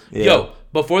 bro. Yeah. Yo,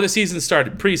 before the season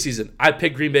started, preseason, I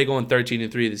picked Green Bay going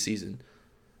 13-3 this season.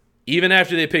 Even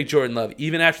after they picked Jordan Love,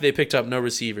 even after they picked up no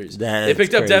receivers. They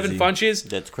picked up Devin Funchess.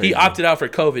 That's crazy. He opted out for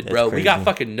COVID, bro. That's We got crazy.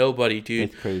 fucking nobody,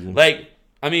 dude. That's crazy. Like,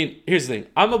 I mean, here's the thing.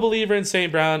 I'm a believer in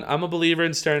St. Brown. I'm a believer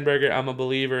in Sternberger. I'm a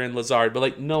believer in Lazard. But,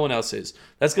 like, no one else is.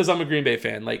 That's because I'm a Green Bay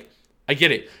fan. Like, I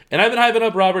get it. And I've been hyping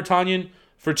up Robert Tonyan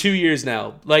for 2 years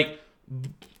now. Like,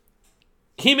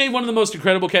 he made one of the most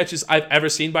incredible catches I've ever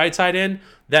seen by a tight end.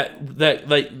 That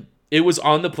like, it was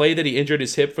on the play that he injured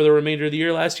his hip for the remainder of the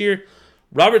year last year.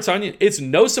 Robert Tonyan, it's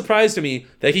no surprise to me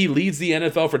that he leads the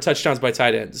NFL for touchdowns by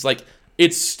tight ends. Like,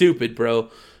 it's stupid, bro.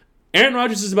 Aaron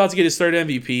Rodgers is about to get his third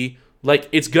MVP. Like,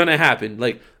 it's going to happen.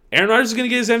 Like, Aaron Rodgers is going to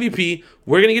get his MVP.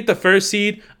 We're going to get the first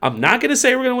seed. I'm not going to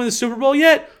say we're going to win the Super Bowl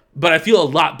yet, but I feel a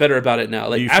lot better about it now.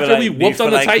 Like, after we whooped on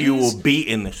the Titans. You will be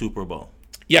in the Super Bowl.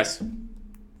 Yes.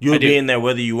 You'll be in there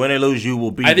whether you win or lose. You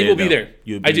will be there. I think we'll be there.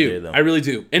 You'll be I do. there, though. I really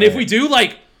do. And if we do,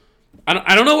 like,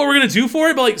 I don't know what we're going to do for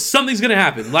it, but, like, something's going to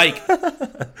happen. Like,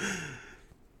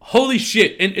 holy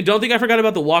shit. And don't think I forgot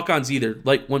about the walk-ons either.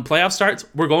 Like, when playoff starts,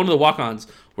 we're going to the walk-ons.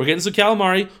 We're getting some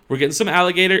calamari, we're getting some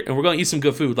alligator, and we're going to eat some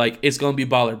good food. Like, it's going to be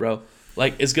baller, bro.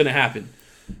 Like, it's going to happen.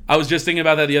 I was just thinking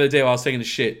about that the other day while I was taking a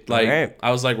shit. Like, right.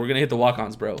 I was like, we're going to hit the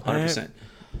walk-ons, bro. 100%. Right.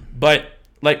 But,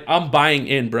 like, I'm buying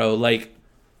in, bro. Like,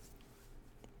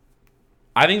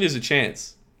 I think there's a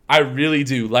chance. I really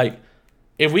do. Like,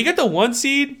 if we get the 1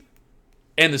 seed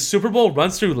and the Super Bowl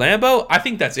runs through Lambeau, I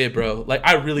think that's it, bro. Like,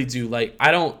 I really do. Like, I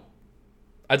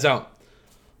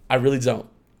really don't.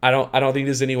 I don't think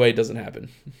there's any way it doesn't happen.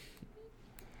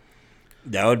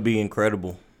 That would be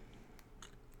incredible.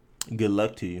 Good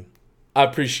luck to you. I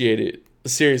appreciate it.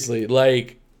 Seriously.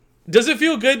 Like, does it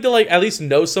feel good to, like, at least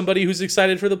know somebody who's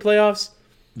excited for the playoffs?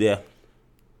 Yeah.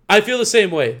 I feel the same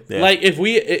way. Yeah. Like, if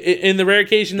we, in the rare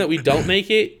occasion that we don't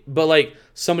make it, but, like,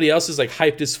 somebody else is, like,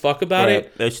 hyped as fuck about Right.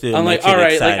 it, That still I'm like, makes it all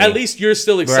right, exciting. like, at least you're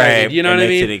still excited. Right. You know It what I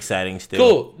makes mean? it exciting still.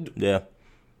 Cool. Yeah.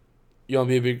 You want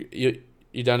to be a big,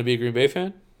 you down to be a Green Bay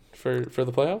fan for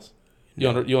the playoffs? You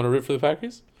want to root for the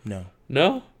Packers? No.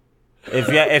 No? If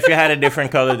you had a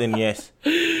different color, then yes.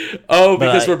 Oh,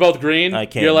 because But we're both green. I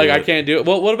can't You're like, do I it. can't do it.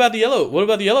 Well, what about the yellow? What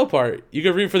about the yellow part? You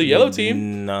could root for the yellow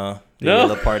team. No. The No?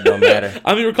 yellow part don't matter.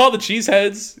 I mean, we're called the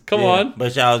Cheeseheads. Come Yeah. on.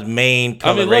 But y'all's main I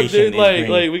coloration mean, look, dude. is Like,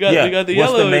 green. we got the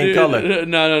What's yellow. the main dude. color?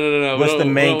 No. What's the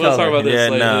main color? Let's talk about this. Yeah,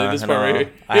 Like, this part right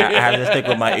here. I have to stick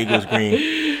with my Eagles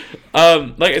green.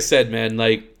 Like I said, man,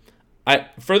 like,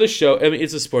 for the show, I mean,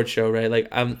 it's a sports show, right? Like,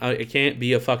 I can't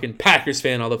be a fucking Packers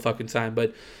fan all the fucking time,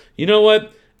 but you know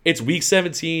what? It's week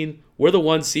 17. We're the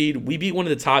 1 seed. We beat one of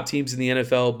the top teams in the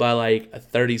NFL by like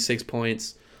 36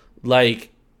 points. Like,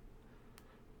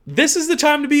 this is the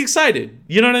time to be excited.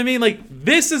 You know what I mean? Like,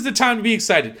 this is the time to be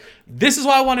excited. This is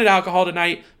why I wanted alcohol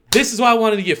tonight. This is why I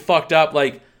wanted to get fucked up.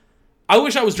 Like, I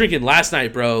wish I was drinking last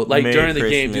night, bro. Like, Merry during the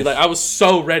game, Christmas. dude. Like, I was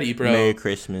so ready, bro. Merry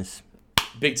Christmas.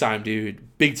 Big time,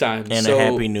 dude. Big time. And a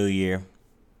Happy New Year.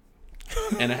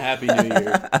 And a Happy New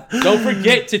Year. Don't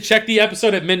forget to check the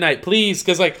episode at midnight, please,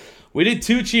 because, like, we did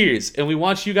 2 cheers, and we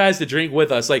want you guys to drink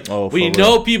with us. Like, Oh, we for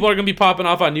know real. people are going to be popping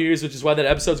off on New Year's, which is why that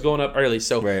episode's going up early.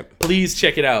 So Right. please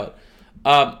check it out.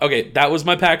 Okay, that was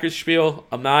my Packers spiel.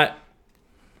 I'm gonna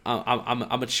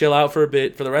chill out for a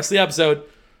bit for the rest of the episode.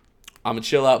 I'm gonna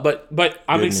chill out, but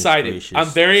I'm Goodness excited. gracious. I'm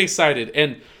very excited,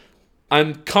 and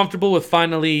I'm comfortable with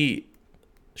finally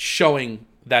showing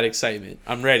that excitement.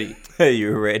 I'm ready.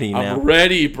 You're ready now. I'm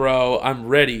ready, bro. I'm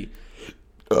ready.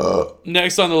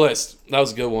 Next on the list. That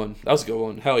was a good one.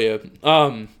 Hell yeah.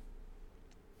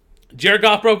 Jared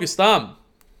Goff broke his thumb.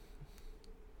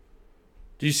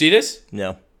 Did you see this?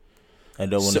 No. I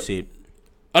don't want to see it.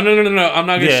 Oh, no. I'm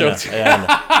not going to show it to you. Yeah,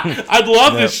 I know. I'd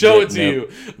love to Nope, show nope, it to you.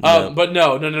 nope. But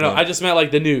no. I just meant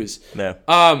like the news. No.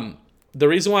 The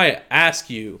reason why I ask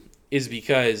you is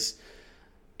because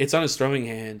it's on his throwing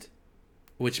hand,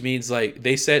 which means like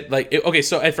they said like okay.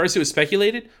 So at first it was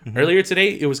speculated. Mm-hmm. Earlier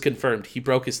today it was confirmed. He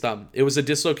broke his thumb. It was a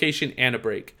dislocation and a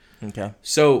break. Okay.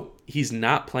 So he's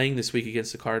not playing this week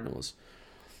against the Cardinals.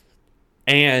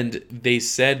 And they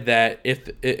said that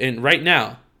and right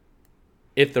now,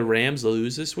 if the Rams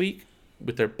lose this week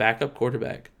with their backup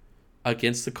quarterback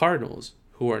against the Cardinals,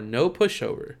 who are no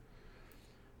pushover.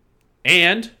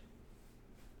 And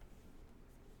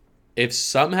if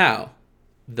somehow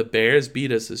the Bears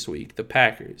beat us this week, the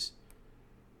Packers,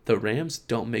 the Rams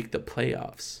don't make the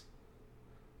playoffs.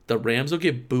 The Rams will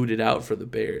get booted out for the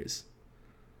Bears.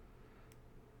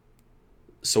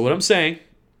 So what I'm saying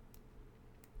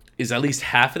is at least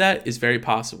half of that is very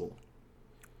possible.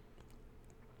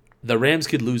 The Rams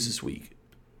could lose this week.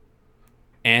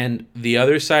 And the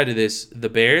other side of this, the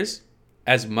Bears,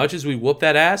 as much as we whoop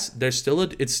that ass,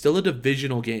 it's still a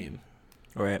divisional game.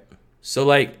 Right. So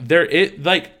there is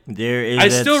I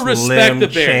still respect the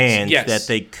Bears. Chance yes, that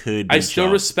they could. I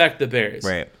still respect the Bears.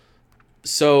 Right.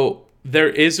 So there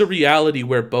is a reality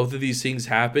where both of these things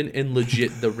happen, and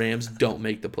legit, the Rams don't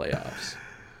make the playoffs.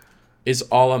 Is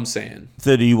all I'm saying.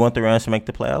 So, do you want the Rams to make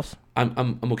the playoffs?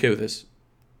 I'm okay with this.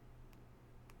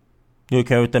 You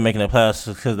okay with them making the playoffs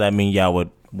because that mean y'all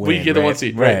would win? We get the 1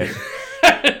 seed, right?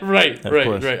 right.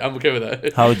 course. I'm okay with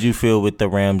that. How would you feel with the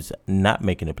Rams not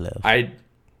making the playoffs?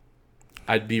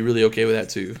 I'd be really okay with that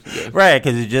too. Yeah. Right,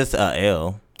 because it's just a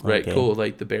L. Right, okay. cool.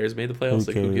 Like the Bears made the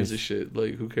playoffs. Who gives a shit?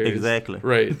 Who cares? Exactly.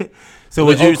 Right. So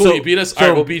would you? Cool, So you beat us. All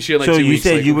right, we'll beat you in 2 weeks. So you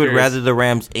said you who would cares? rather the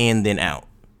Rams in than out,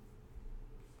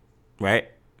 right?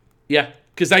 Yeah,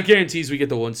 because that guarantees we get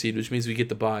the 1 seed, which means we get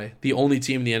the bye. The only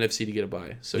team in the NFC to get a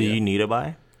bye. So do you need a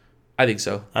bye? I think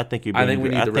so. I think you're. I think we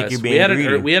need the rest. We had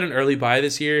an early bye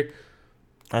this year.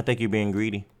 I think you're being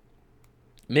greedy.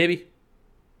 Maybe.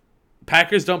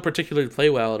 Packers don't particularly play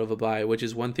well out of a bye, which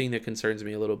is one thing that concerns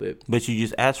me a little bit. But you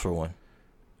just asked for one.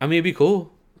 I mean, it'd be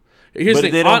cool. Here's the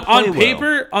thing.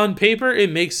 On paper,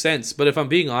 it makes sense. But if I'm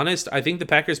being honest, I think the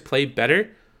Packers play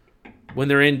better when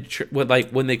they're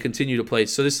when they continue to play.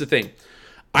 So this is the thing.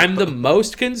 I'm the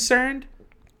most concerned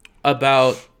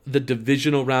about the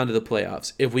divisional round of the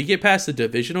playoffs. If we get past the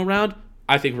divisional round,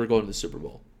 I think we're going to the Super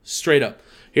Bowl. Straight up.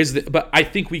 But I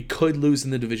think we could lose in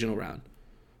the divisional round.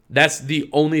 That's the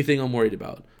only thing I'm worried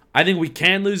about. I think we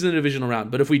can lose in the divisional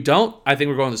round, but if we don't, I think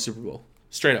we're going to the Super Bowl.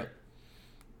 Straight up.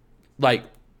 Like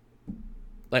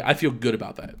I feel good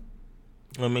about that.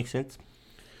 That makes sense.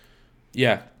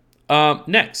 Yeah.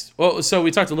 Next. Well, so we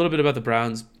talked a little bit about the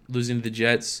Browns losing to the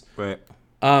Jets. Right.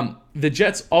 The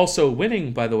Jets also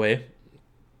winning, by the way,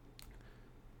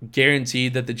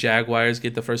 guaranteed that the Jaguars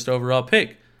get the first overall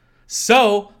pick.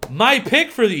 So, my pick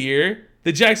for the year,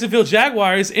 the Jacksonville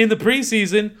Jaguars in the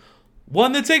preseason,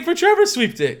 won the Take for Trevor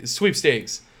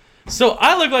sweepstakes. So,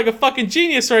 I look like a fucking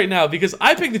genius right now because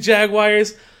I picked the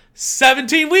Jaguars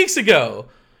 17 weeks ago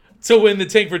to win the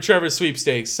Take for Trevor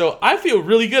sweepstakes. So, I feel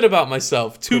really good about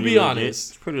myself, to be honest.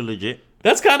 It's pretty legit.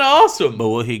 That's kind of awesome. But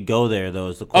will he go there, though,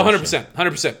 is the question.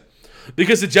 100%.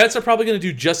 Because the Jets are probably going to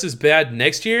do just as bad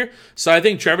next year. So I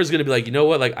think Trevor's going to be like, you know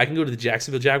what? I can go to the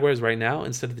Jacksonville Jaguars right now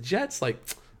instead of the Jets. I'm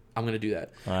going to do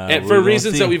that. And for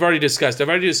reasons that we've already discussed. I've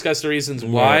already discussed the reasons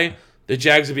why the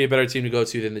Jags would be a better team to go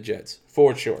to than the Jets.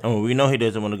 For sure. I mean, we know he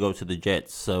doesn't want to go to the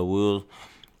Jets. So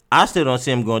I still don't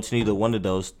see him going to neither one of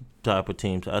those type of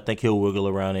teams. I think he'll wiggle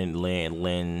around and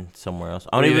land somewhere else.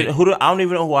 I don't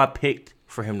even know who I picked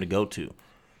for him to go to.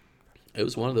 It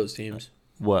was one of those teams.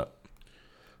 What?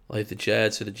 Like the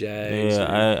Jets or the Jags.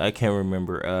 Yeah, I can't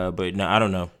remember. But no, I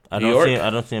don't know. I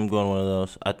don't see him going one of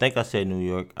those. I think I said New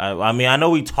York. I mean, I know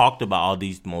we talked about all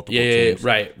these multiple teams. Yeah,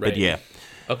 right. But yeah.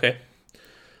 Okay.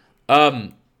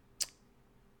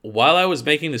 While I was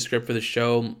making the script for the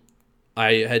show,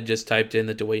 I had just typed in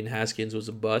that Dwayne Haskins was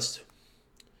a bust.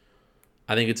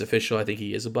 I think it's official. I think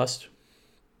he is a bust.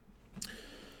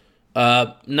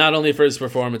 Not only for his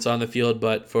performance on the field,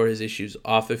 but for his issues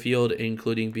off the field,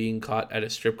 including being caught at a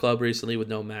strip club recently with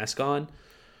no mask on.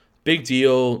 Big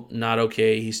deal, not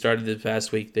okay. He started this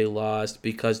past week. They lost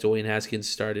because Dwayne Haskins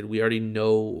started. We already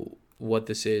know what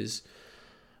this is.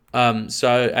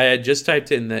 So I had just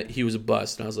typed in that he was a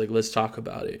bust, and I was like, let's talk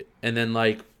about it. And then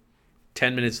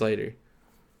 10 minutes later,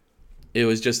 it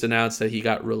was just announced that he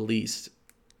got released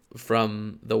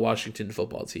from the Washington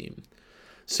football team.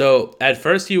 So, at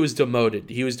first, he was demoted.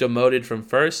 He was demoted from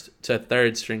first to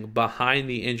third string behind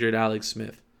the injured Alex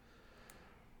Smith.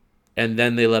 And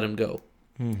then they let him go.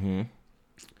 Mm-hmm.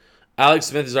 Alex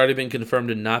Smith has already been confirmed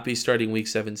to not be starting Week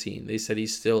 17. They said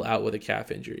he's still out with a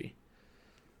calf injury.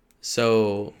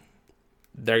 So,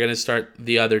 they're going to start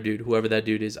the other dude, whoever that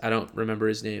dude is. I don't remember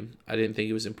his name. I didn't think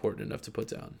it was important enough to put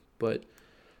down. But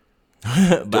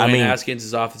Dwayne Haskins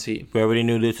is off the team. We already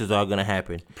knew this was all going to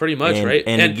happen. Pretty much, right?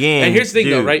 And again, and here's the thing,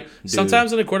 though, right?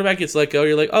 Sometimes when a quarterback gets let go,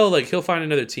 you're like, oh, he'll find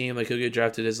another team. He'll get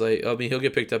drafted as he'll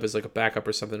get picked up as a backup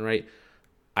or something, right?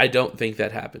 I don't think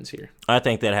that happens here. I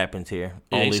think that happens here.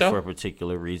 You only so? For a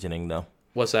particular reasoning, though.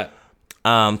 What's that?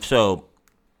 So,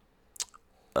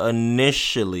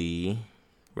 initially,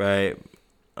 right?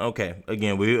 Okay,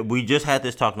 again, we just had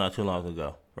this talk not too long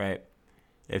ago, right?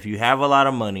 If you have a lot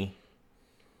of money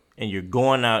and you're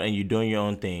going out and you're doing your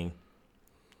own thing,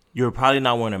 you're probably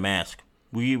not wearing a mask.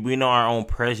 We know our own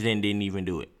president didn't even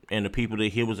do it. And the people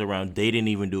that he was around, they didn't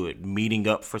even do it, meeting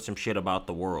up for some shit about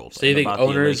the world. So you think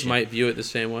owners might view it the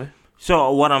same way?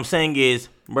 So what I'm saying is,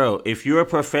 bro, if you're a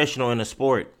professional in a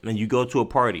sport and you go to a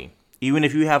party, even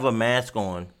if you have a mask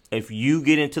on, if you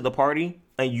get into the party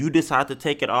and you decide to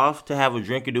take it off to have a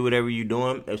drink or do whatever you're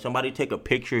doing, if somebody take a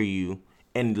picture of you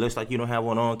and it looks like you don't have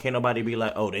one on, can't nobody be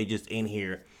like, oh, they just in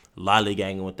here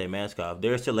lollygagging with their mask off.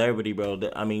 They're a celebrity, bro.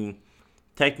 I mean,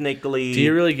 technically. Do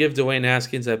you really give Dwayne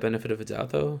Haskins that benefit of the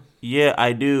doubt, though? Yeah,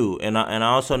 I do. And I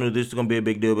also knew this was going to be a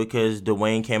big deal because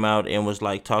Dwayne came out and was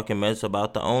like talking mess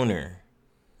about the owner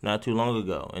not too long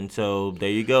ago. And so there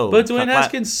you go. But Dwayne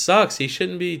Haskins sucks. He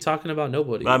shouldn't be talking about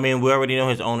nobody. I mean, we already know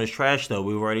his owner's trash, though.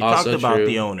 We've already talked about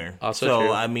the owner. Also so,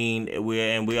 true. I mean,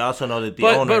 we also know that the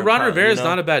owner. But Ron Rivera's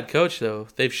not a bad coach, though.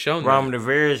 They've shown Ron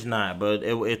Rivera's not. But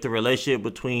if the relationship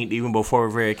between, even before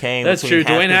Rivera came. That's true.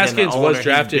 Dwayne Haskins was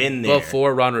drafted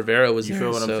before Ron Rivera was there. You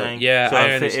feel what I'm saying? Yeah, so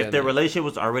I understand. If the relationship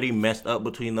was already messed up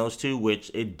between those two,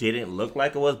 which it didn't look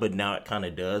like it was, but now it kind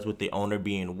of does, with the owner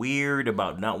being weird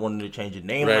about not wanting to change the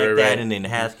name that, and then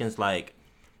Haskins, like,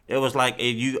 it was like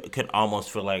you could almost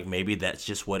feel like maybe that's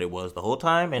just what it was the whole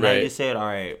time, and I just said, all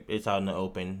right, it's out in the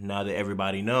open now that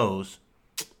everybody knows.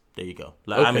 There you go.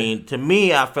 Like, I mean, to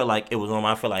me, I felt like it was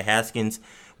I feel like Haskins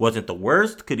wasn't the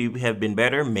worst. Could he have been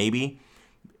better? Maybe.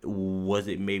 Was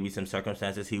it maybe some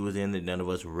circumstances he was in that none of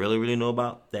us really know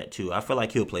about? That too. I feel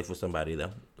like he'll play for somebody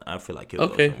though. I feel like he'll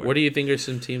go somewhere. What do you think are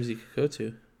some teams he could go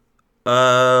to?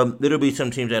 There'll be some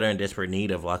teams that are in desperate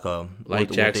need of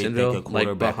like Jacksonville,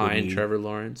 like behind Trevor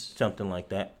Lawrence, something like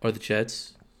that, or the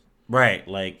Jets, right?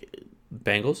 Like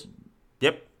Bengals.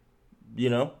 Yep. You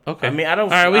know. Okay. I mean, I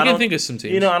don't. All right, we can think of some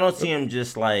teams. You know, I don't see him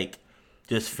just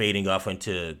fading off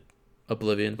into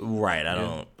oblivion. Right.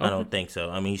 I don't think so.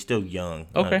 I mean, he's still young.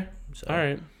 Okay. All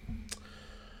right.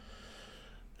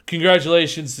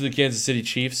 Congratulations to the Kansas City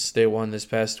Chiefs. They won this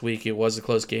past week. It was a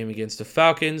close game against the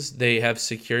Falcons. They have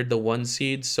secured the 1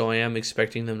 seed, so I am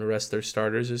expecting them to rest their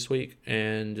starters this week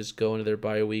and just go into their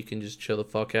bye week and just chill the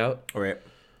fuck out. All right.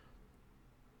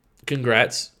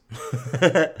 Congrats.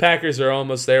 Packers are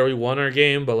almost there. We won our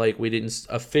game, but we didn't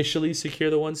officially secure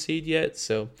the 1 seed yet,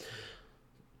 so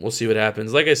we'll see what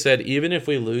happens. Like I said, even if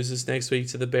we lose this next week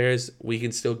to the Bears, we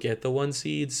can still get the 1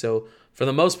 seed. So for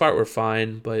the most part, we're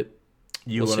fine, but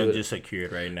you want to just secure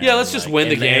it right now. Yeah, let's just win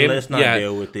the game. Let's not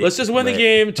deal with it. Let's just win the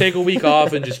game, take a week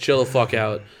off, and just chill the fuck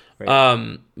out.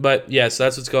 Right. But yeah, so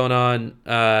that's what's going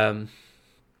on.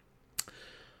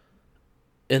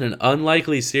 In an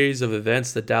unlikely series of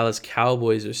events, the Dallas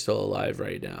Cowboys are still alive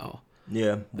right now.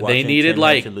 Yeah, they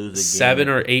needed 7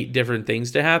 or 8 different things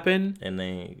to happen,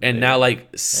 and now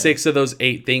 6 of those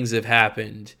 8 things have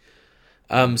happened.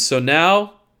 So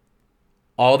now,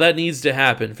 all that needs to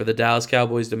happen for the Dallas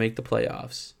Cowboys to make the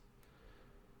playoffs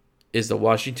is the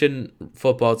Washington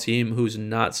football team, who's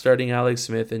not starting Alex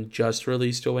Smith and just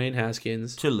released Dwayne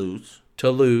Haskins, to lose.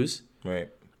 Right.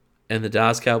 And the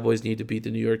Dallas Cowboys need to beat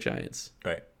the New York Giants.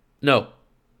 Right. No.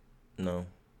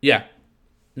 Yeah.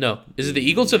 No. Is it the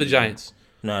Eagles or the Giants?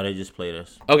 No, they just played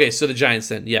us. Okay, so the Giants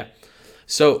then, yeah.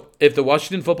 So if the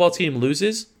Washington football team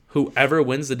loses, whoever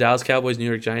wins the Dallas Cowboys New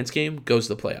York Giants game goes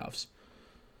to the playoffs.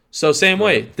 So same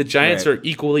way, the Giants are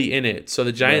equally in it. So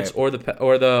the Giants or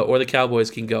the Cowboys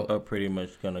can go. Are pretty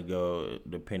much gonna go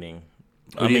depending.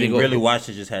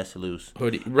 Washington just has to lose.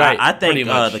 I think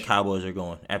the Cowboys are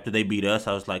going. After they beat us,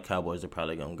 I was like, Cowboys are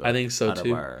probably going to go. I think so,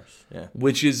 too. Yeah.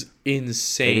 Which is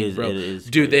insane, bro. It is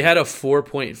Dude, crazy. They had a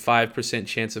 4.5%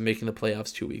 chance of making the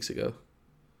playoffs 2 weeks ago.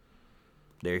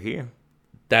 They're here.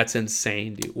 That's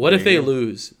insane, dude. What if they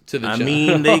lose to the Giants? I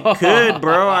mean, they could,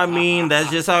 bro. I mean, that's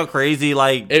just how crazy,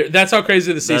 that's how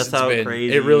crazy the season's been.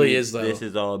 Crazy it really is, though. This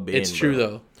has all been, It's true,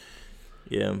 though.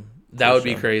 Yeah. That would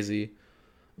be crazy.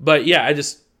 But yeah,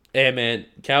 hey man,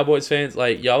 Cowboys fans,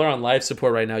 y'all are on life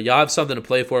support right now. Y'all have something to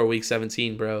play for week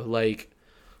 17, bro.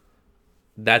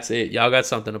 That's it. Y'all got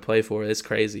something to play for. It's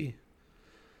crazy.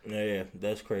 Yeah,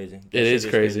 that's crazy. It is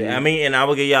crazy. I mean, and I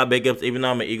will give y'all big ups. Even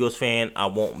though I'm an Eagles fan, I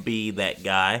won't be that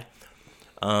guy.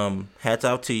 Hats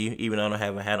off to you, even though I don't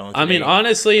have a hat on today. I mean,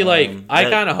 honestly, I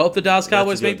kind of hope the Dallas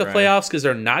Cowboys make the playoffs because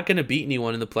they're not going to beat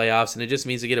anyone in the playoffs, and it just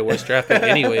means they get a worse draft pick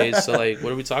anyways. So,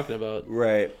 what are we talking about?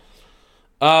 Right.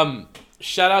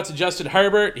 Shout out to Justin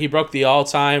Herbert. He broke the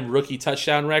all-time rookie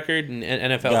touchdown record in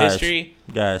NFL history.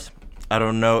 Guys, I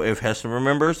don't know if Heston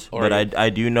remembers, but I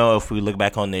do know if we look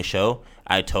back on this show,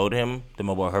 I told him that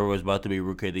my boy Herbert was about to be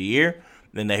Rookie of the Year,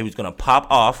 and that he was going to pop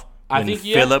off I think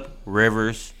Phillip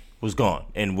Rivers was gone.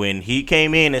 And when he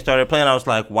came in and started playing, I was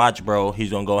like, watch, bro, he's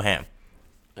going to go ham.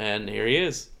 And here he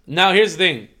is. Now, here's the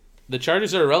thing. The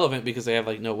Chargers are irrelevant because they have,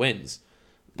 like, no wins.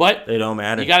 But they don't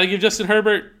matter. You got to give Justin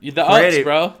Herbert the credit, ups,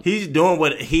 bro. He's doing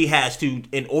what he has to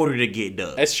in order to get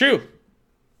done. It's true.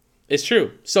 It's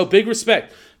true. So, big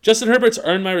respect. Justin Herbert's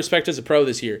earned my respect as a pro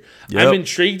this year. Yep. I'm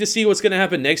intrigued to see what's going to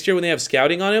happen next year when they have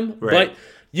scouting on him. Right. But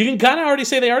you can kind of already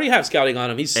say they already have scouting on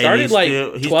him. He started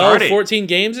 14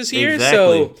 games this year.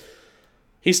 Exactly. So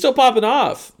he's still popping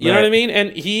off. You know what I mean?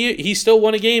 And he still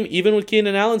won a game even with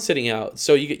Keenan Allen sitting out.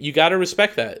 So you got to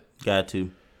respect that. Got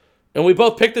to. And we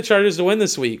both picked the Chargers to win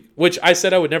this week, which I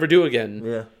said I would never do again.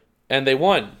 Yeah. And they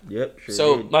won. Yep. Sure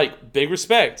so, did. like, big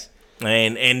respect.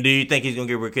 And do you think he's going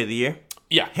to get Rookie of the Year?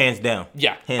 Yeah. Hands down.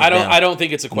 Yeah. Hands down. I don't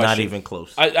think it's a question. Not even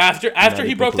close. After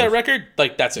he broke that record,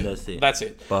 like, that's it. That's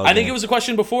it. I think it was a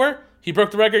question before. He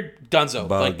broke the record, donezo.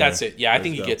 Like, that's it. Yeah, I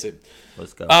think he gets it.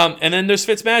 Let's go. And then there's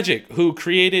Fitzmagic, who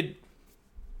created...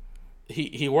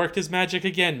 He worked his magic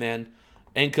again, man,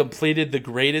 and completed the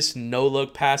greatest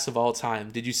no-look pass of all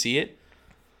time. Did you see it?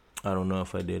 I don't know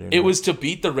if I did or not. It was to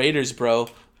beat the Raiders, bro.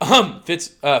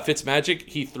 Fitzmagic,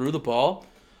 he threw the ball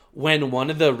when one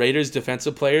of the Raiders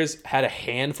defensive players had a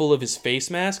handful of his face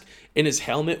mask and his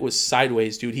helmet was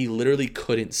sideways, dude. He literally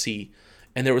couldn't see.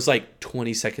 And there was like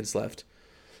 20 seconds left.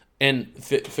 And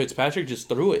Fitzpatrick just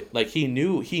threw it. Like he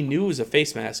knew it was a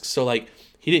face mask. So like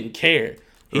he didn't care.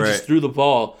 He just threw the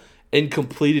ball and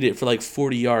completed it for like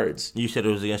 40 yards. You said it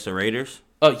was against the Raiders?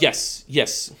 Yes.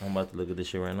 I'm about to look at this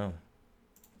shit right now.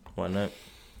 Why not?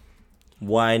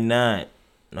 Why not?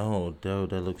 No, dude,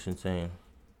 that looks insane.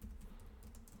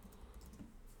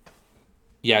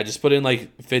 Yeah, just put in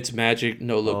like Fitzmagic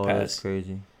no-look pass. That's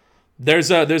crazy.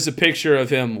 There's a picture of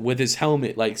him with his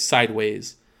helmet like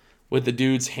sideways, with the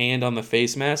dude's hand on the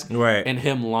face mask, right, and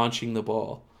him launching the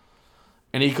ball.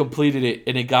 And he completed it,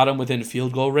 and it got him within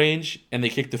field goal range, and they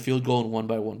kicked the field goal and won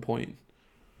by 1 point.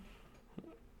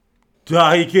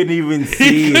 Duh, he couldn't even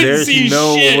see. There's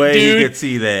no way dude. He could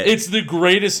see that. It's the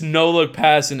greatest no-look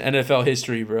pass in NFL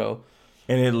history, bro.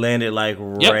 And it landed like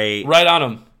right on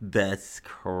him. That's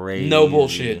crazy. No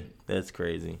bullshit. That's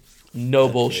crazy.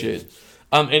 That's bullshit.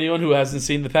 Crazy. Anyone who hasn't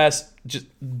seen the pass, just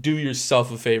do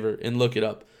yourself a favor and look it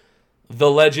up. The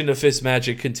legend of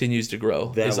Fitzmagic continues to grow.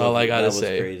 That's all I gotta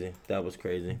say. Crazy. That was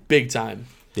crazy. Big time.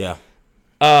 Yeah.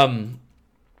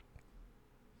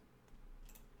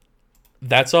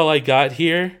 That's all I got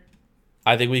here.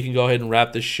 I think we can go ahead and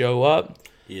wrap the show up.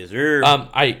 Yes, sir.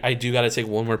 I do gotta take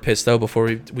one more piss though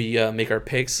before we make our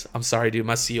picks. I'm sorry, dude.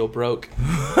 My CO broke.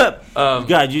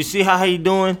 God, you see how he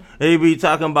doing? They be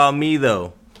talking about me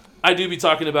though. I do be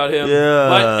talking about him.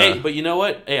 Yeah. But you know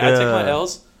what? Hey, I take my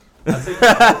L's. I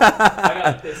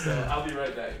gotta piss though. I'll be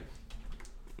right back.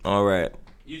 All right.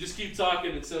 You just keep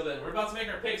talking until then. We're about to make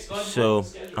our picks. Go ahead and so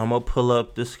I'm gonna pull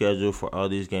up the schedule for all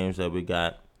these games that we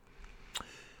got.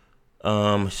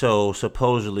 So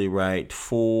supposedly, right,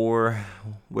 we're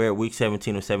at week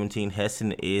 17 of 17.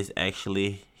 Hessen is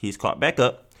he's caught back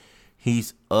up.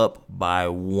 He's up by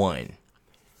 1.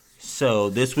 So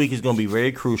this week is going to be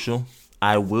very crucial.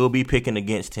 I will be picking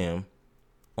against him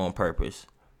on purpose.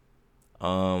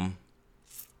 To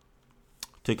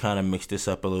kind of mix this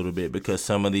up a little bit because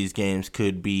some of these games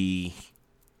could be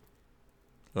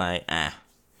like, And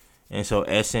so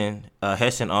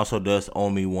Hessen also does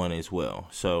owe me 1 as well.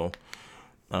 So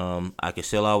I can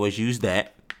still always use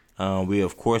that. We,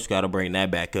 of course, got to bring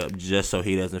that back up just so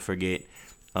he doesn't forget.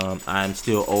 I'm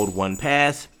still owed 1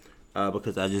 pass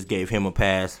because I just gave him a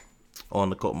pass on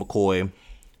the Colt McCoy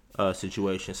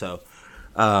situation. So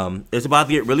it's about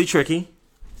to get really tricky.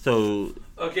 So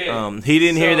he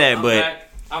didn't hear that, but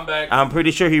I'm back. I'm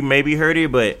pretty sure he maybe heard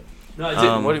it, but no, I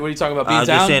didn't. What are you talking about? Being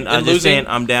down I'm just saying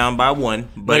I'm down by 1.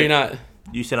 But no, you're not.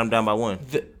 You said I'm down by 1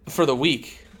 for the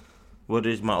week. What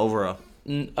is my overall?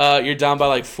 You're down by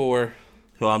like 4.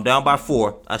 So I'm down by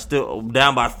 4. I'm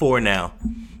down by 4 now.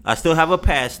 I still have a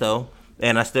pass though,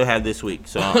 and I still have this week.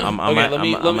 So I'm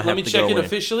let me check it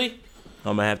officially.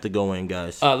 I'm gonna have to go in,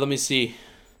 guys. Let me see.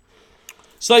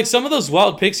 So like some of those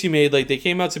wild picks you made, like they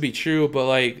came out to be true, but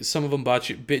like some of them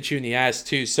bit you in the ass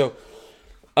too. So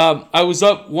I was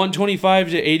up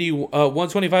 125 to 80,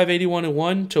 125 81 and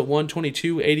 1 to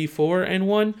 122 84 and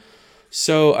 1.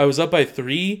 So I was up by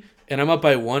 3. And I'm up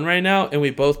by 1 right now, and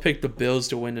we both picked the Bills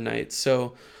to win tonight.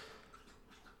 So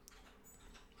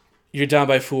you're down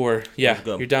by 4. Yeah,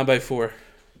 you're down by 4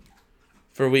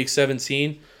 for week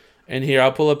 17. And here,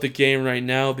 I'll pull up the game right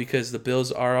now because the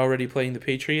Bills are already playing the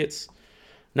Patriots.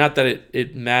 Not that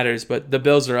it matters, but the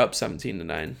Bills are up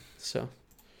 17-9. So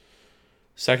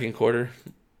second quarter.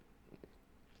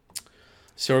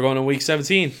 So we're going to week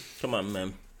 17. Come on,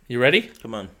 man. You ready?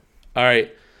 Come on. All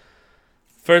right.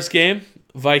 First game,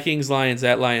 Vikings-Lions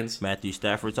at Lions. Matthew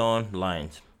Stafford's on.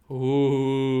 Lions.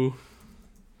 Ooh.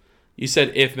 You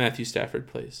said if Matthew Stafford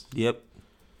plays. Yep.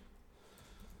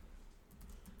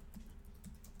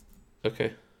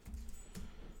 Okay.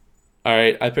 All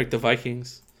right, I picked the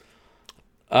Vikings.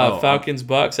 Oh, Falcons,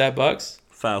 Bucks at Bucks.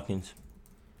 Falcons.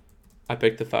 I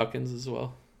picked the Falcons as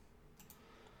well.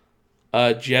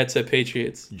 Jets at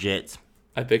Patriots. Jets.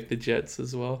 I picked the Jets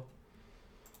as well.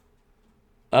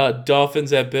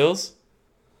 Dolphins at Bills.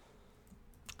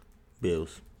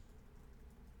 Bills.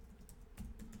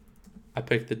 I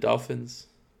picked the Dolphins.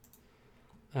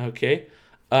 Okay.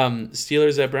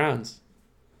 Steelers at Browns.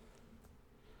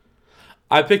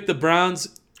 I picked the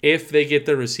Browns if they get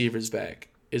their receivers back,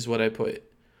 is what I put.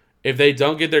 If they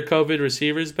don't get their COVID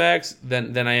receivers back,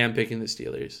 then I am picking the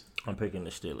Steelers. I'm picking the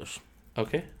Steelers.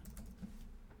 Okay.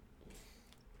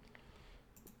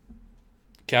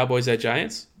 Cowboys at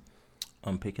Giants.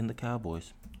 I'm picking the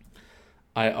Cowboys.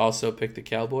 I also picked the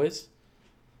Cowboys.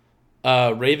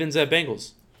 Ravens at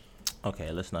Bengals.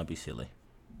 Okay, let's not be silly.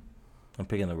 I'm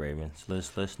picking the Ravens.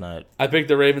 Let's not. I picked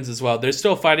the Ravens as well. They're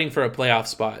still fighting for a playoff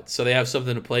spot, so they have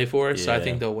something to play for. So I Yeah.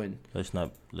 think they'll win. Let's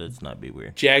not be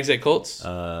weird. Jags at Colts.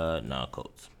 No,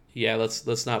 Colts. Yeah,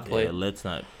 let's not play. Yeah, let's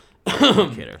not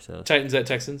kid ourselves. Titans at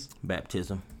Texans.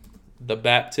 Baptism. The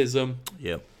baptism.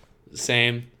 Yep.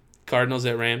 Same. Cardinals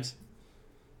at Rams.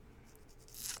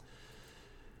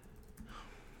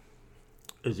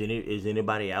 Is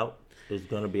anybody out? Is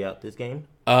gonna be out this game?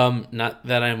 Not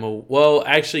that I'm well.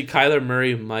 Actually, Kyler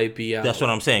Murray might be out. That's what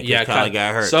I'm saying. 'Cause Yeah, Kyler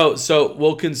got hurt. So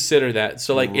we'll consider that.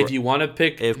 So like, if you want to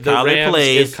pick If the Kyler Rams,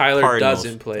 plays, if Kyler Cardinals.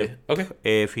 doesn't play, okay.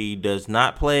 If he does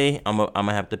not play, I'm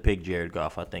gonna have to pick Jared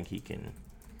Goff. I think he can.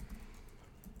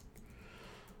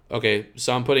 Okay,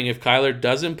 so I'm putting if Kyler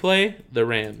doesn't play, the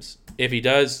Rams. If he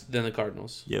does, then the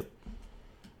Cardinals. Yep.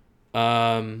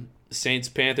 Saints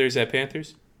Panthers at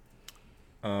Panthers.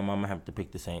 I'm gonna have to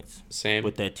pick the Saints Same.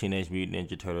 with that Teenage Mutant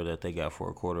Ninja Turtle that they got for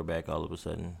a quarterback. All of a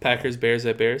sudden, Packers Bears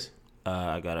at Bears.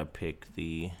 I gotta pick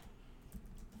the.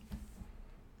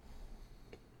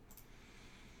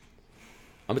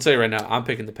 I'm gonna tell you right now, I'm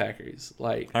picking the Packers.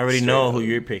 Like I already straight know up. who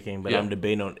you're picking, but Yeah. I'm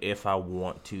debating on if I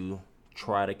want to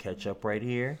try to catch up right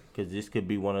here because this could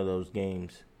be one of those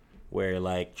games where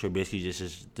like Trubisky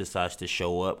just decides to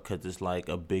show up because it's like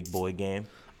a big boy game.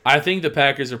 I think the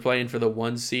Packers are playing for the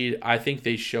 1 seed. I think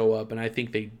they show up, and I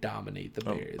think they dominate the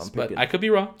Bears. I'm But picking- I could be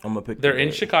wrong. I'm gonna pick. They're the in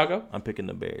Bears. Chicago. I'm picking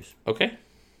the Bears. Okay.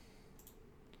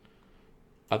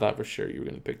 I thought for sure you were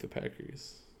going to pick the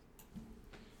Packers.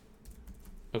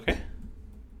 Okay.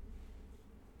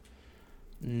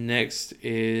 Next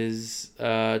is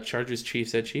Chargers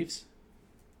Chiefs at Chiefs.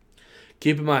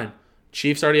 Keep in mind,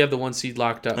 Chiefs already have the 1 seed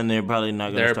locked up. And they're probably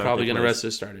not. They're probably going to rest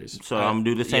their starters. So I'm gonna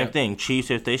do the same yeah. thing.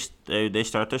 Chiefs if they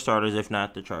start their starters. If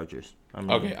not, the Chargers.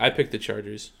 Okay, I picked the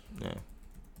Chargers. Yeah.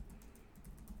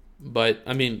 But,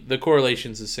 I mean, the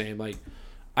correlation's the same. Like,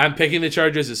 I'm picking the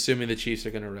Chargers assuming the Chiefs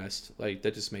are going to rest. Like,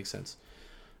 that just makes sense.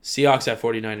 Seahawks at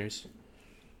 49ers.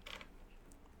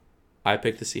 I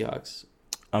picked the Seahawks.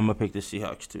 I'm gonna pick the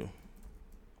Seahawks too.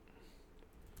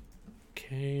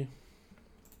 Okay.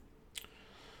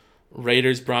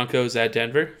 Raiders Broncos at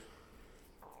Denver.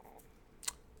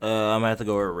 I'm gonna have to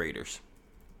go with Raiders.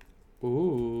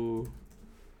 Ooh.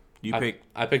 You pick.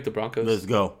 I picked the Broncos. Let's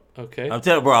go. Okay. I'm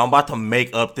telling you, bro. I'm about to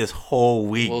make up this whole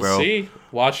week, We'll bro. see.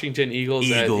 Washington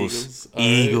Eagles at Eagles. All right.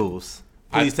 Eagles.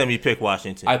 Please tell me you pick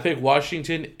Washington. I pick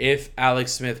Washington if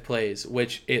Alex Smith plays,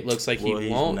 which it looks like Well, he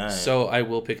he's won't. not. So I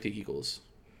will pick the Eagles.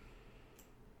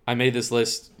 I made this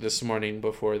list this morning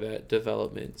before that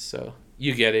development, so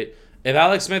you get it. If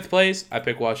Alex Smith plays, I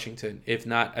pick Washington. If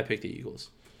not, I pick the Eagles.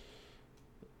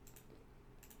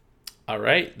 All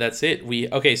right, that's it.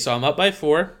 Okay, so I'm up by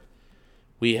 4.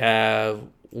 We have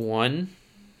 1,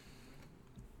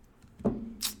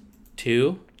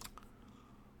 2,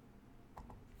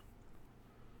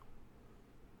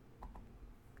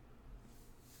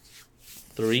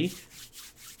 3.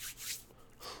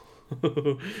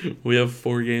 We have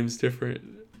 4 games different.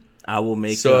 I will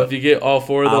make. So up. if you get all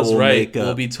 4 of I those will right, make up.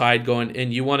 we'll be tied going.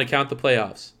 And you want to count the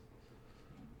playoffs?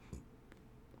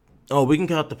 Oh, we can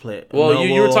count the play. Well, No,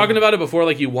 you were talking about it before,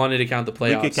 like you wanted to count the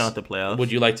playoffs. We could count the playoffs.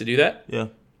 Would you like to do that? Yeah.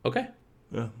 Okay.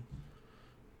 Yeah.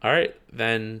 All right,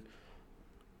 then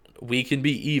we can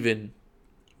be even.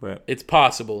 Right. It's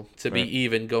possible to be Right.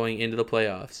 even going into the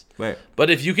playoffs. Right. But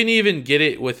if you can even get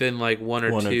it within like one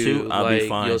or two, I'll like be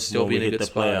fine. you'll still when be we in a hit good the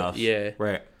spot. playoffs. Yeah.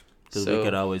 Right. Because So- we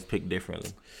could always pick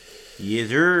differently. Yes,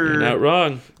 sir. You're not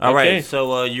wrong. All Okay. right.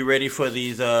 So you ready for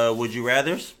these Would You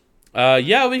Rathers?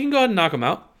 Yeah, we can go ahead and knock them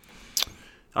out.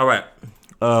 All right.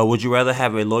 Would you rather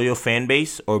have a loyal fan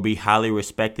base or be highly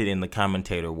respected in the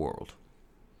commentator world?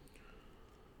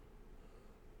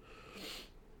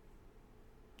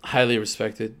 Highly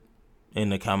respected. In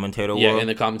the commentator world? Yeah, in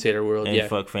the commentator world, and yeah.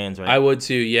 fuck fans, right? I would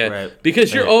too, yeah. Right.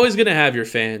 Because you're always going to have your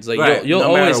fans. Like, Right. you'll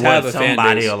No always matter have what, a fan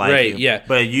somebody base. will like right, you. yeah.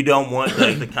 But you don't want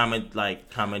like the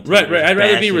commentators Right. I'd rather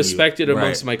be bashing you. respected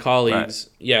amongst Right. my colleagues.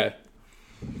 Right. Yeah.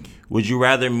 Would you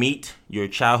rather meet your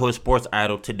childhood sports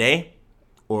idol today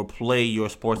or play your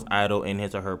sports idol in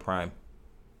his or her prime?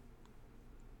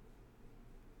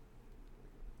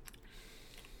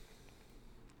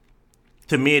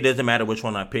 To me, it doesn't matter which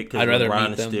one I pick because I'd rather LeBron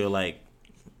meet is them. still like.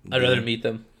 I'd rather meet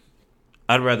them.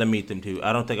 I'd rather meet them too.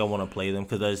 I don't think I want to play them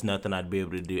because there's nothing I'd be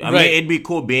able to do. I Right. mean, it'd be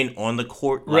cool being on the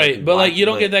court, Right, but like you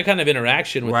don't watch, get that kind of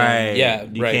interaction with Right. them. Yeah,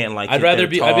 You right. can't, like, I'd sit rather there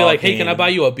be. I'd be like, hey, can I talking. buy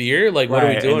you a beer? Like, what are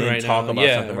we and doing then right talk now? about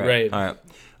Yeah, something, right. All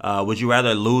right. Would you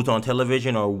rather lose on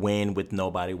television or win with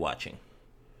nobody watching?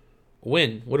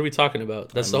 Win. What are we talking about?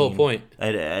 That's the whole point.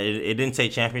 It didn't say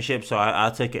championship, so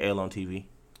I'll take an L on TV.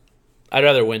 I'd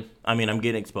rather win. I mean, I'm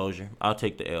getting exposure. I'll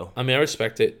take the L. I mean, I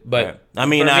respect it, but Right. I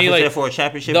mean, for if me, it's like, there for a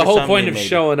championship, the or whole something, point then of maybe.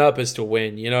 showing up is to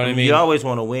win. You know what I mean? You always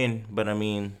want to win, but I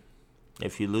mean,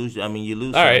 if you lose, you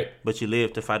lose. All right. But you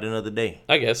live to fight another day.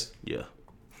 I guess. Yeah.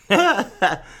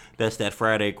 That's that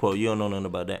Friday quote. You don't know nothing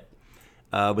about that.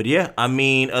 But yeah, I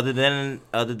mean, other than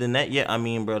that, yeah, I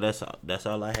mean, bro, that's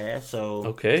all I have. So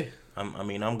Okay.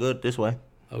 I'm good this way.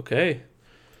 Okay.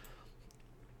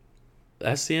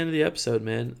 That's the end of the episode,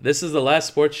 man. This is the last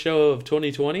sports show of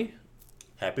 2020.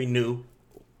 Happy New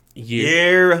Year.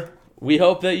 Year. We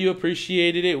hope that you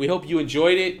appreciated it. We hope you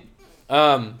enjoyed it.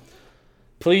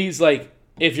 Please, like,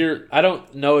 I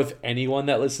don't know if anyone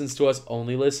that listens to us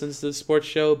only listens to the sports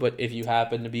show, but if you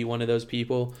happen to be one of those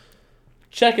people,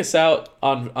 check us out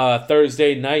on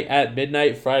Thursday night at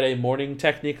midnight, Friday morning,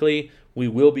 technically. We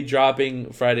will be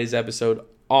dropping Friday's episode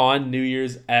on New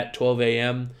Year's at 12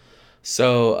 a.m.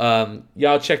 So,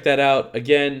 y'all check that out.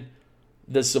 Again,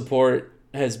 the support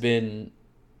has been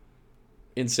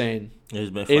insane. It's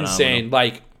been phenomenal. Insane.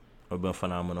 Like, It's been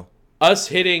phenomenal. us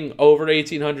hitting over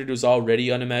 1,800 was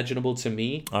already unimaginable to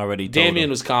me. Already told Damien him.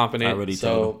 was confident, Already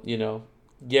so,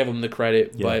 give him the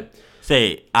credit. Yeah. But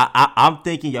Say, I'm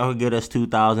thinking y'all could get us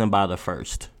 2,000 by the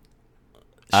 1st.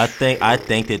 I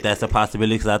think that's a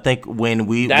possibility because I think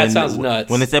sounds nuts.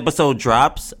 When this episode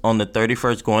drops on the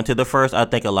 31st, going to the 1st, I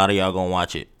think a lot of y'all gonna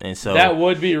watch it, and so that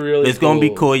would be really it's gonna be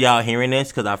cool y'all hearing this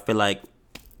because I feel like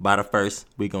by the 1st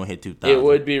we gonna hit 2,000. It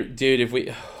would be, dude. If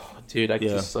we, dude, I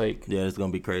just like. Yeah, it's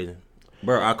gonna be crazy,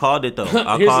 bro. I called it though.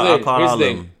 I Here's called the all of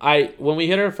thing. them. When we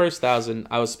hit our first 1,000,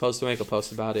 I was supposed to make a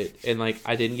post about it, and like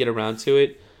I didn't get around to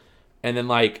it, and then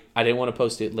like I didn't want to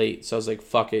post it late, so I was like,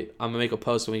 "Fuck it, I'm gonna make a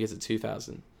post when we get to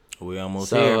 2,000." We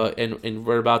almost here. And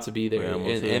we're about to be there, We're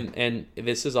almost here. and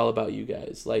this is all about you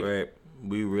guys. Like, Right.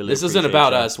 We really. this isn't appreciate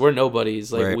about y'all. us. We're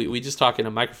nobodies. Like Right. we just talk into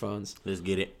microphones. Let's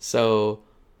get it. So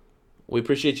we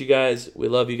appreciate you guys. We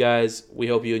love you guys. We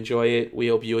hope you enjoy it. We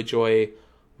hope you enjoy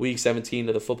week 17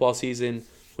 of the football season.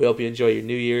 We hope you enjoy your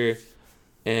new year.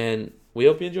 And we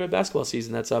hope you enjoy basketball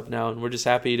season that's up now. And we're just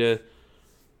happy to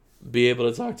be able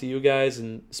to talk to you guys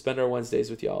and spend our Wednesdays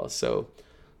with y'all. So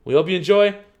we hope you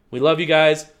enjoy. We love you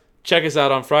guys. Check us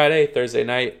out on Friday, Thursday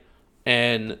night.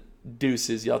 And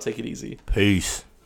deuces. Y'all take it easy. Peace.